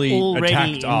She were literally already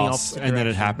attacked in the us, opposite and then it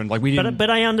direction. happened. Like we didn't. But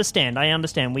I understand.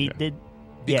 We did.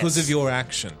 Because yes. of your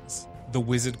actions, the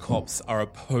wizard cops are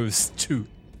opposed to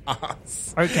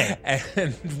us. Okay.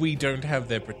 And we don't have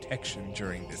their protection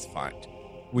during this fight.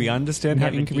 We understand how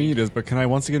Never inconvenient it is, but can I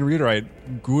once again reiterate?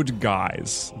 Good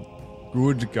guys.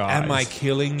 Good guys. Am I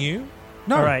killing you?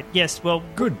 No. All right. Yes. Well,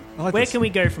 Good. I like where this. can we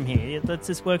go from here? Let's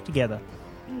just work together.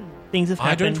 Things have I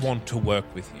happened. don't want to work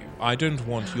with you. I don't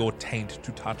want your taint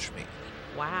to touch me.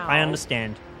 Wow. I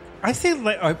understand. I think,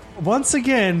 I once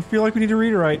again, feel like we need to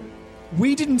reiterate.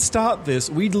 We didn't start this.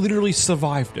 We literally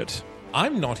survived it.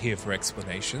 I'm not here for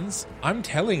explanations. I'm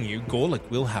telling you, Gorlick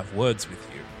will have words with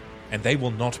you, and they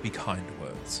will not be kind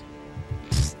words.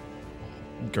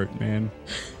 Goat man.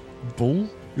 Bull?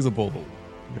 He's a bull.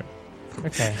 Yeah.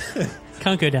 Okay.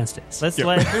 Can't go downstairs. Let's Yep.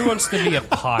 let Who wants to be a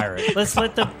pirate? let's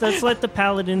let the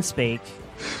paladin speak.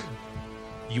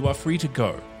 You are free to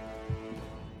go.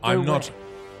 I'm Go not.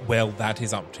 where? Well, that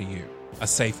is up to you. A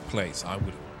safe place, I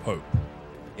would hope.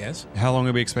 Yes? How long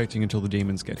are we expecting until the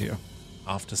demons get here?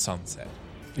 After sunset.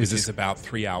 Is Which this- is about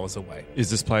 3 hours away. Is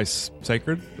this place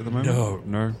sacred at the moment? No.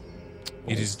 No?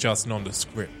 It is just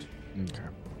nondescript. Okay.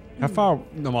 How far,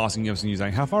 I'm asking you,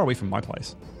 saying, how far away from my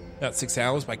place? About 6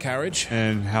 hours by carriage.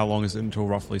 And how long is it until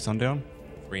roughly sundown?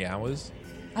 3 hours.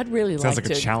 I'd really Sounds like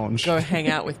like a to challenge. go hang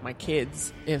out with my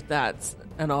kids if that's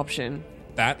an option.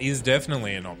 That is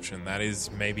definitely an option. That is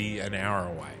maybe an hour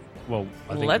away. Well,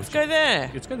 I think Let's go there.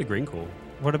 Let's go to Greencore.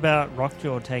 What about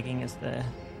Rockjaw taking us there?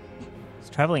 It's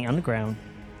traveling underground.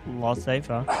 A lot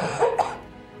safer.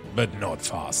 But not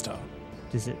faster.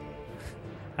 Does it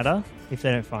matter if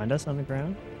they don't find us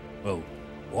underground? Well,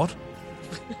 what?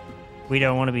 We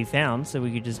don't want to be found, so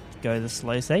we could just go the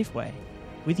slow, safe way.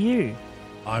 With you.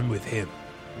 I'm with him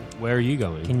Where are you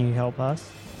going? Can you help us?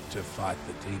 to fight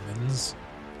the demons.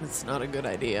 It's not a good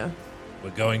idea We're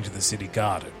going to the city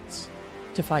gardens.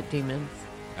 to fight demons.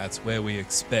 That's where we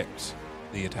expect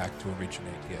the attack to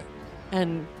originate here.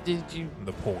 And did you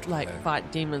The portal like there.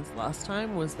 fight demons last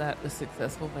time? Was that a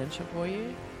successful venture for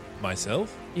you?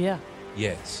 Myself? Yeah.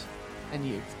 Yes. And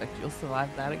you expect you'll survive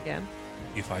that again?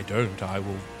 If I don't, I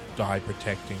will die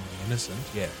protecting the innocent,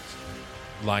 yes.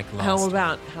 Like last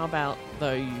How about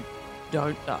though you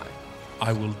don't die?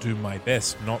 I will do my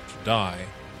best not to die,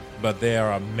 but there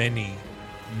are many,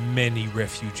 many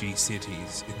refugee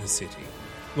cities in the city.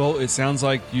 Well, it sounds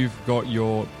like you've got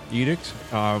your edict.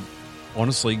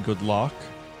 Honestly, good luck.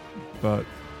 but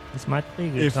This might be a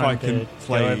good if time I can to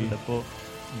play go over the book.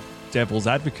 devil's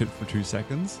advocate for 2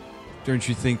 seconds, don't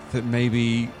you think that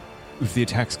maybe if the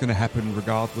attack's going to happen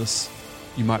regardless,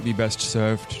 you might be best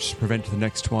served to just prevent the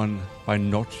next one by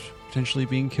not potentially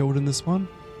being killed in this one?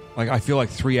 Like, I feel like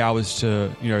 3 hours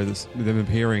to, them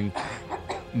appearing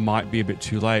might be a bit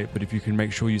too late, but if you can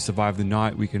make sure you survive the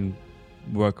night, we can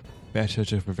work better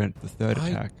to prevent the third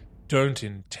attack. Don't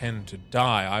intend to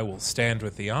die. I will stand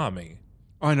with the army.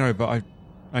 I know, but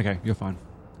okay, you're fine.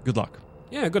 Good luck.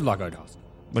 Yeah, good luck, Odas.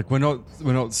 Like, we're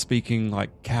not speaking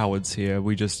like cowards here.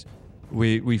 We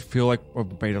feel like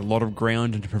we've made a lot of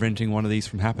ground into preventing one of these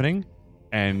from happening,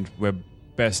 and we're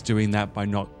best doing that by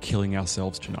not killing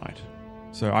ourselves tonight.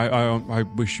 So I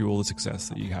wish you all the success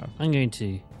that you have. I'm going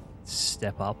to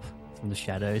step up from the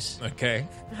shadows. Okay.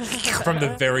 From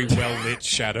the very well-lit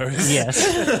shadows. Yes.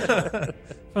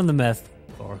 From the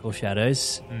metaphorical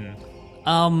shadows.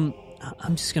 I'm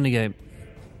just going to go,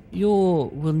 you're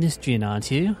Wilnistrian,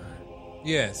 aren't you?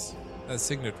 Yes, a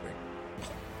signet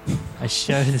ring. I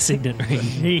show the signet ring.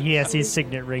 He has his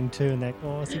signet ring too, and they're like,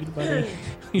 oh, signet buddy.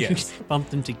 Yes. Bump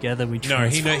them together. We No,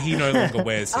 he no longer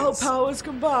wears Our his. powers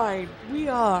combined. We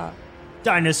are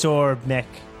Dinosaur mech.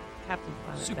 Captain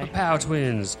Planet. Superpower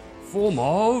twins. Form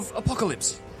of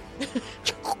apocalypse.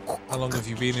 How long have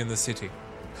you been in the city?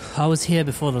 I was here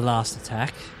before the last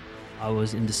attack. I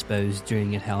was indisposed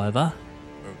during it, however.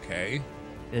 Okay.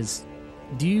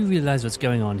 Do you realize what's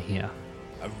going on here?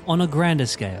 On a grander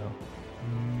scale.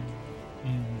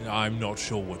 I'm not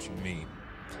sure what you mean.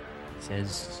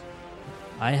 Says,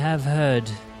 I have heard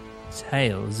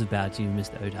tales about you,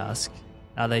 Mr. Otask.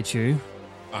 Are they true?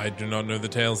 I do not know the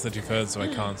tales that you've heard, so I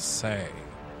can't say.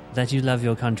 That you love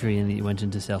your country and that you went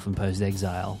into self-imposed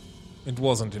exile. It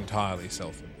wasn't entirely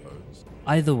self-imposed.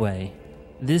 Either way,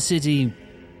 this city,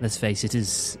 let's face it,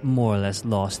 is more or less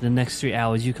lost. In the next 3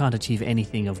 hours, you can't achieve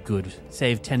anything of good.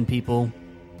 Save 10 people,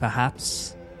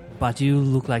 perhaps. But you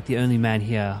look like the only man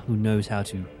here who knows how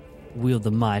to wield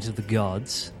the might of the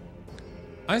gods.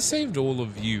 I saved all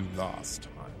of you last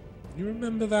time. You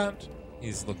remember that?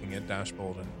 He's looking at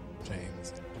Dashboard and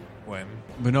James. When?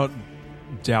 We're not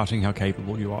doubting how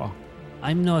capable you are.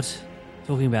 I'm not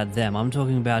talking about them. I'm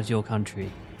talking about your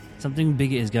country. Something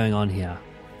bigger is going on here.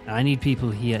 And I need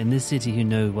people here in this city who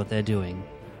know what they're doing.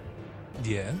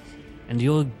 Yes? And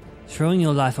you're throwing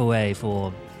your life away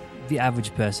for the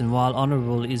average person, while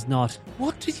honorable is not.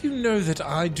 What do you know that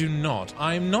I do not?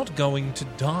 I am not going to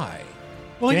die.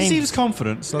 Well, James- he seems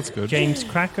confident, so that's good. James,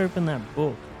 crack open that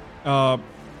book.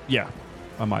 Yeah,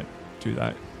 I might do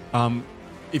that.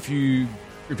 If you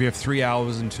have 3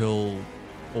 hours until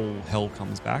all hell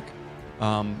comes back,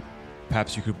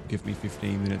 perhaps you could give me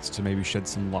 15 minutes to maybe shed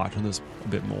some light on this a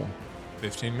bit more.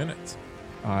 15 minutes.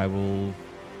 I will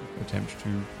attempt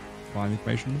to find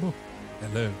information in the book.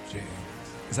 Hello, James.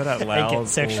 Is that out They loud? get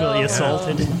sexually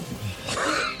assaulted.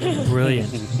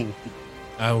 Brilliant.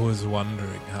 I was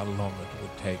wondering how long it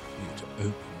would take for you to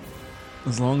open.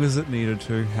 As long as it needed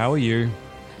to. How are you?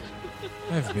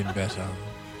 I've been better.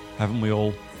 Haven't we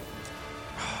all?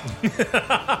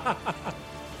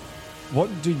 What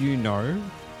do you know?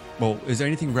 Well, is there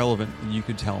anything relevant that you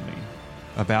could tell me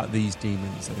about these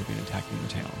demons that have been attacking the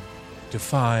town?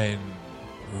 Define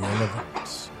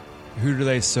relevance. Who do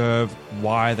they serve?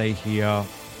 Why are they here?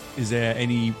 Is there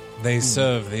any... They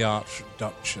serve the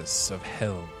Archduchess of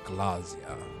Hell,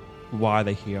 Glazia. Why are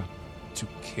they here? To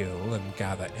kill and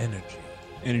gather energy.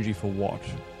 Energy for what?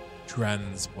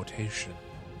 Transportation.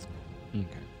 Okay.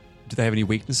 Do they have any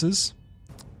weaknesses?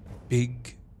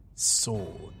 Big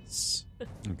swords.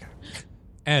 Okay.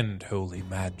 And holy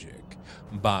magic.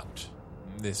 But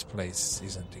this place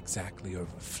isn't exactly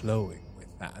overflowing with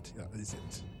that, is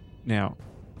it? Now,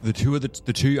 the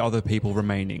two other people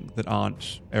remaining that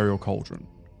aren't Ariel Cauldron.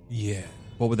 Yeah.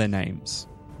 What were their names?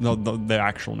 Not their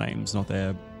actual names, not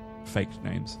their faked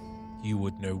names. You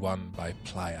would know one by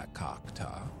Playa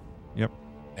Kakta. Yep.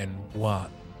 And one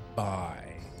by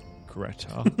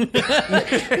Greta.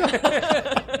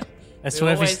 I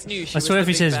swear if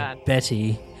he says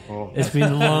Betty, it's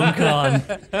been long gone.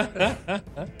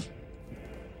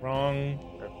 Wrong.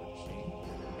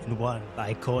 And one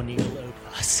by Cornel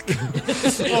Opask.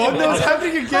 Oh no, it's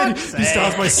happening again! He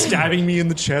starts by stabbing me in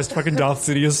the chest, fucking Darth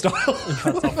Sidious style.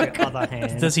 Cuts off your other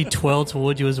hand. Does he twirl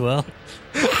toward you as well?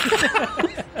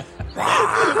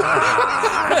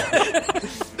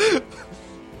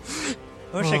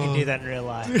 I wish I could do that in real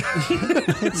life.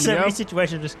 In so many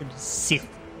situations, I'm just going to sit,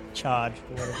 charge,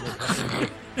 or whatever.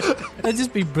 That'd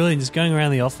just be brilliant. Just going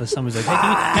around the office, someone's like,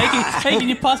 "Hey, can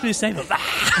you pass me a saber?"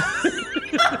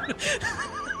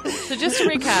 So just to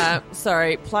recap,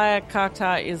 sorry, Playa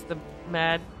Kakta is the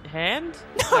Mad hand?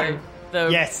 No. The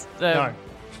Yes. The No. I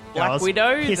Black was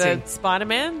Widow, pissing. the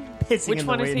Spider-Man. Pissing Which in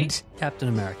one the is he? wind. Captain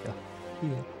America.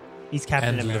 He's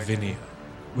Captain And America. Lavinia.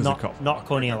 Was a cop. Not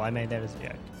Cornel. I made that as a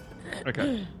joke.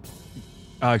 Okay.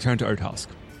 Turn to Otask.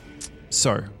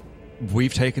 So,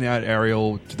 we've taken out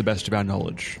Ariel to the best of our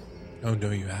knowledge. Oh,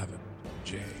 no, you haven't,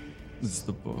 Jay. This is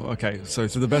okay, so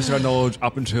to the best of our knowledge,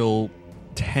 up until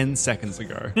 10 seconds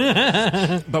ago.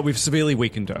 But we've severely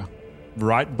weakened her.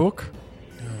 Right, Book?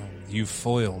 You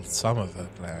foiled some of her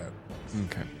plan.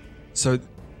 Okay. So,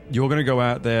 you're going to go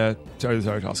out there to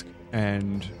Otask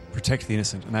and protect the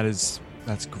innocent, and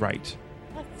that's great.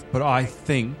 But I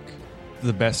think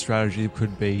the best strategy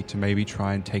could be to maybe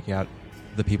try and take out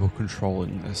the people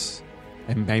controlling this.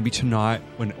 And maybe tonight,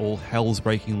 when all hell's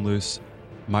breaking loose,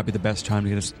 might be the best time to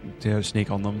get a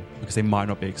sneak on them, because they might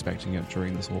not be expecting it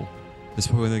during this all. This is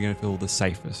probably when they're going to feel the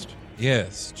safest.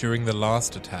 Yes, during the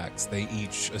last attacks, they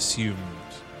each assumed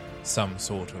some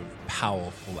sort of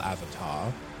powerful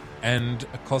avatar and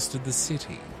accosted the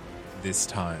city. This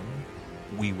time,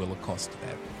 we will accost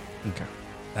them. Okay.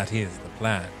 That is the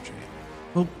plan, James.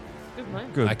 Well,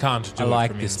 good. I can't do I it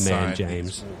like from this inside man, these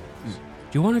James. walls.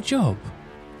 Do you want a job?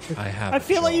 I have. I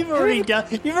feel like you've already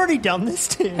done this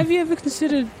to him. Have you ever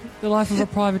considered the life of a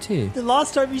privateer? The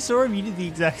last time you saw him, you did the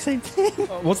exact same thing.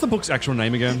 What's the book's actual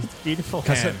name again? It's beautiful.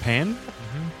 Pan. Pan?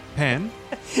 Pan?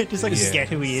 Just like Yes. forget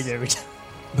who he is every time.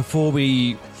 Before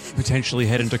we potentially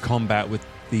head into combat with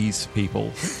these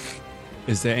people,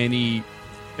 is there any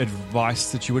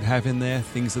advice that you would have in there?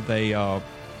 Things that they are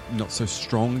not so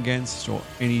strong against, or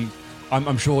any?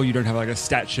 I'm sure you don't have like a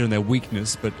stat sheet on their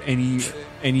weakness, but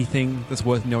anything that's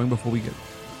worth knowing before we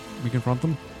confront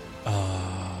them?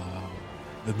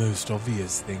 The most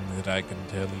obvious thing that I can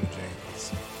tell you,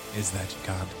 James, is that you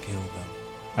can't kill them.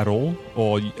 At all,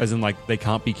 or as in like they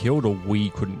can't be killed, or we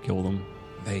couldn't kill them?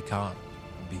 They can't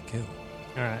be killed.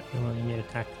 All right, well, you need to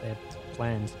attack their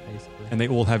plans, basically. And they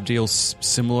all have deals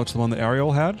similar to the one that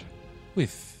Ariel had?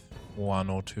 With one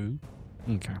or two.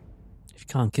 Okay. If you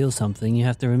can't kill something, you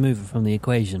have to remove it from the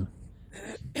equation.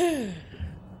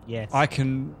 Yes. I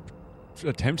can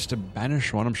attempt to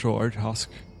banish one. I'm sure Otask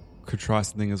could try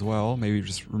something as well. Maybe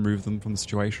just remove them from the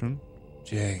situation.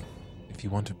 Jay, if you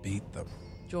want to beat them,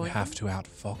 Join you have them? to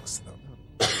outfox them.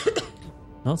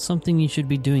 Not something you should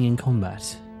be doing in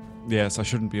combat. Yes, I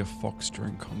shouldn't be a fox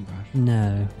during combat.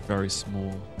 No. Very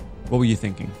small. What were you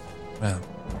thinking? Well,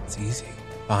 it's easy.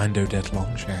 Find Odette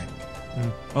Longshank.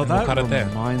 Oh, And that we'll cut it there.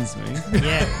 reminds me.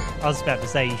 Yeah, I was about to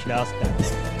say you should ask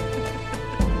that.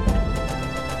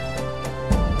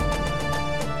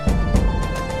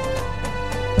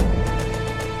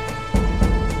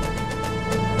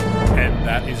 And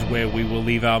that is where we will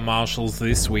leave our marshals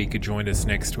this week. Join us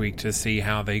next week to see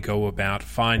how they go about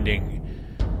finding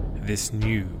this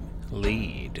new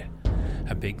lead.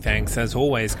 A big thanks, as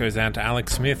always, goes out to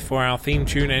Alex Smith for our theme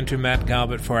tune and to Matt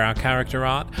Garbett for our character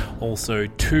art. Also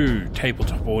to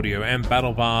Tabletop Audio and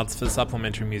Battle Bards for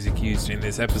supplementary music used in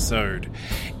this episode.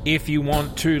 If you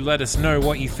want to let us know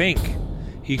what you think,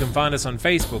 you can find us on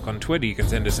Facebook, on Twitter. You can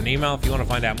send us an email if you want to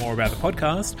find out more about the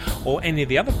podcast or any of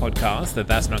the other podcasts that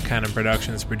That's Not Canon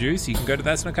Productions produce. You can go to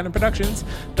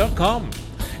that'snotcanonproductions.com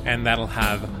and that'll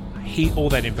have all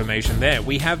that information there.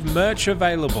 We have merch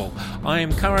available. I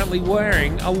am currently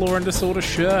wearing a Law and Disorder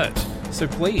shirt, so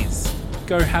please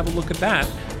go have a look at that.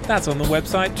 That's on the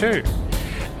website too.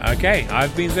 Okay,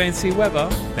 I've been Zane C. Weber.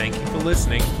 Thank you for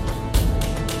listening.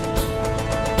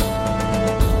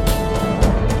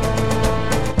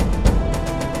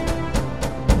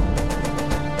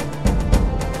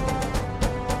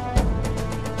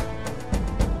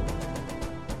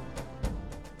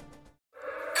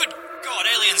 God,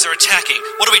 aliens are attacking.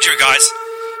 What do we do, guys?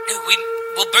 No,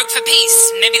 we'll broke for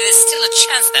peace. Maybe there's still a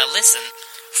chance they'll listen.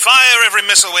 Fire every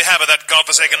missile we have at that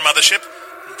godforsaken mothership,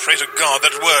 and pray to God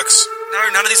that it works. No,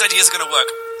 none of these ideas are going to work.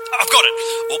 I've got it.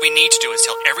 What we need to do is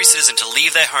tell every citizen to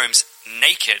leave their homes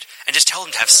naked and just tell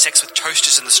them to have sex with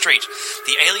toasters in the street.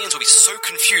 The aliens will be so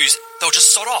confused, they'll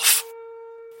just sod off.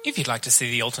 If you'd like to see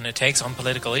the alternate takes on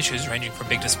political issues ranging from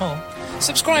big to small,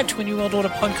 subscribe to a New World Order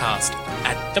podcast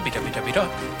at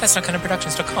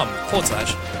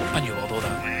www.that'snotcanonproductions.com/A New World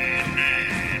Order.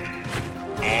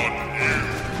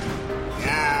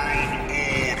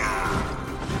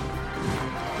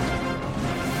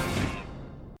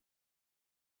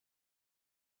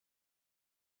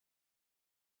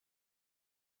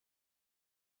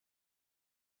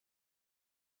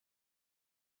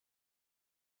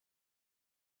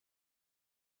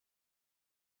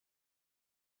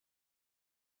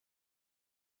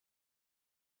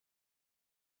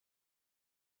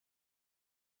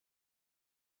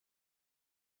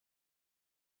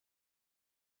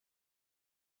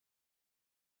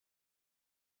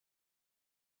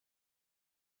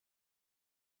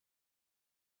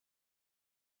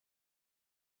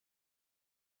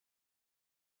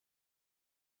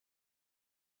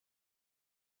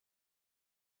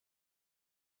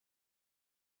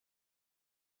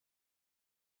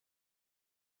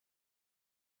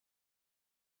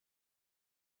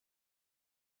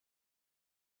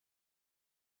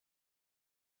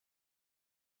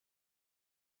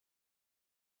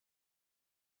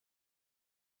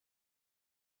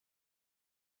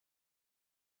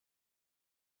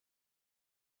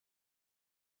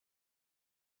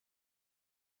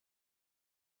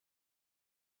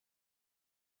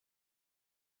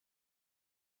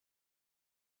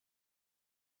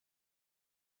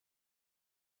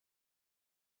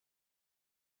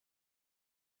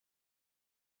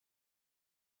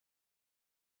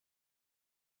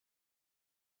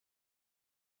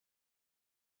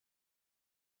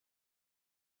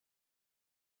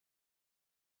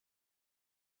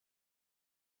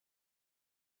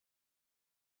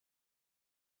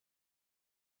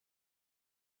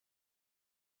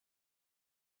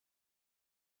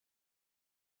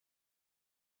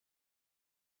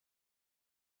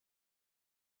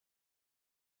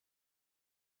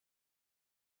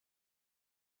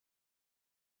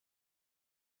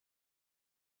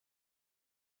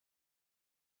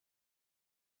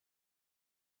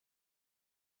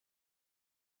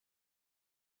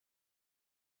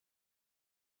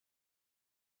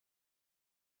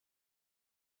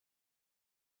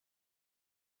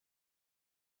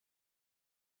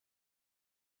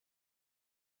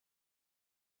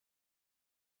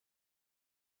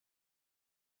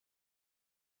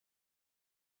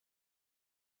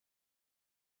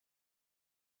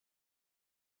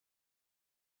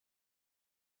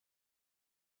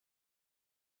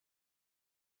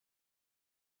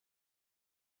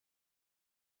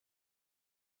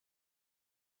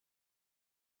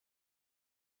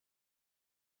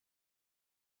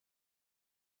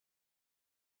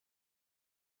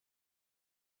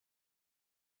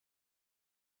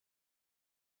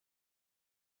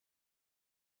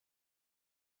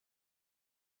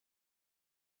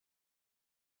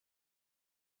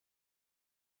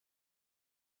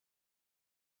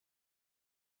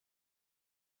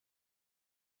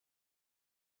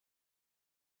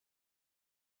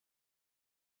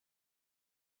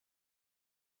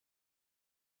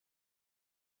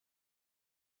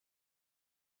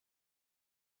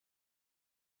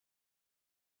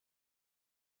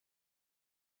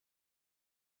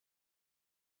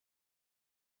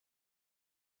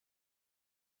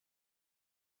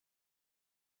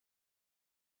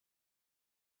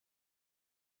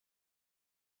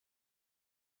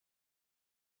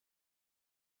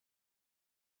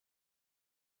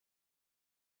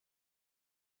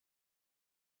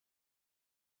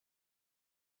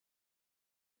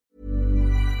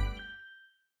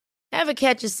 Ever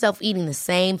catch yourself eating the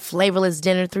same flavorless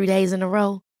dinner 3 days in a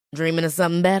row? Dreaming of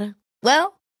something better?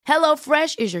 Well,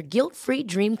 HelloFresh is your guilt-free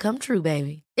dream come true,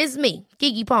 baby. It's me,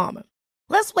 Keke Palmer.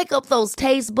 Let's wake up those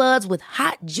taste buds with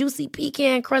hot, juicy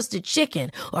pecan-crusted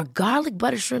chicken or garlic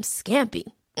butter shrimp scampi.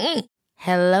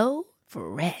 Hello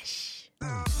Fresh.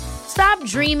 Stop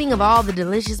dreaming of all the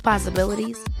delicious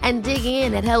possibilities and dig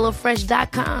in at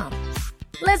HelloFresh.com.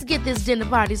 Let's get this dinner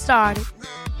party started.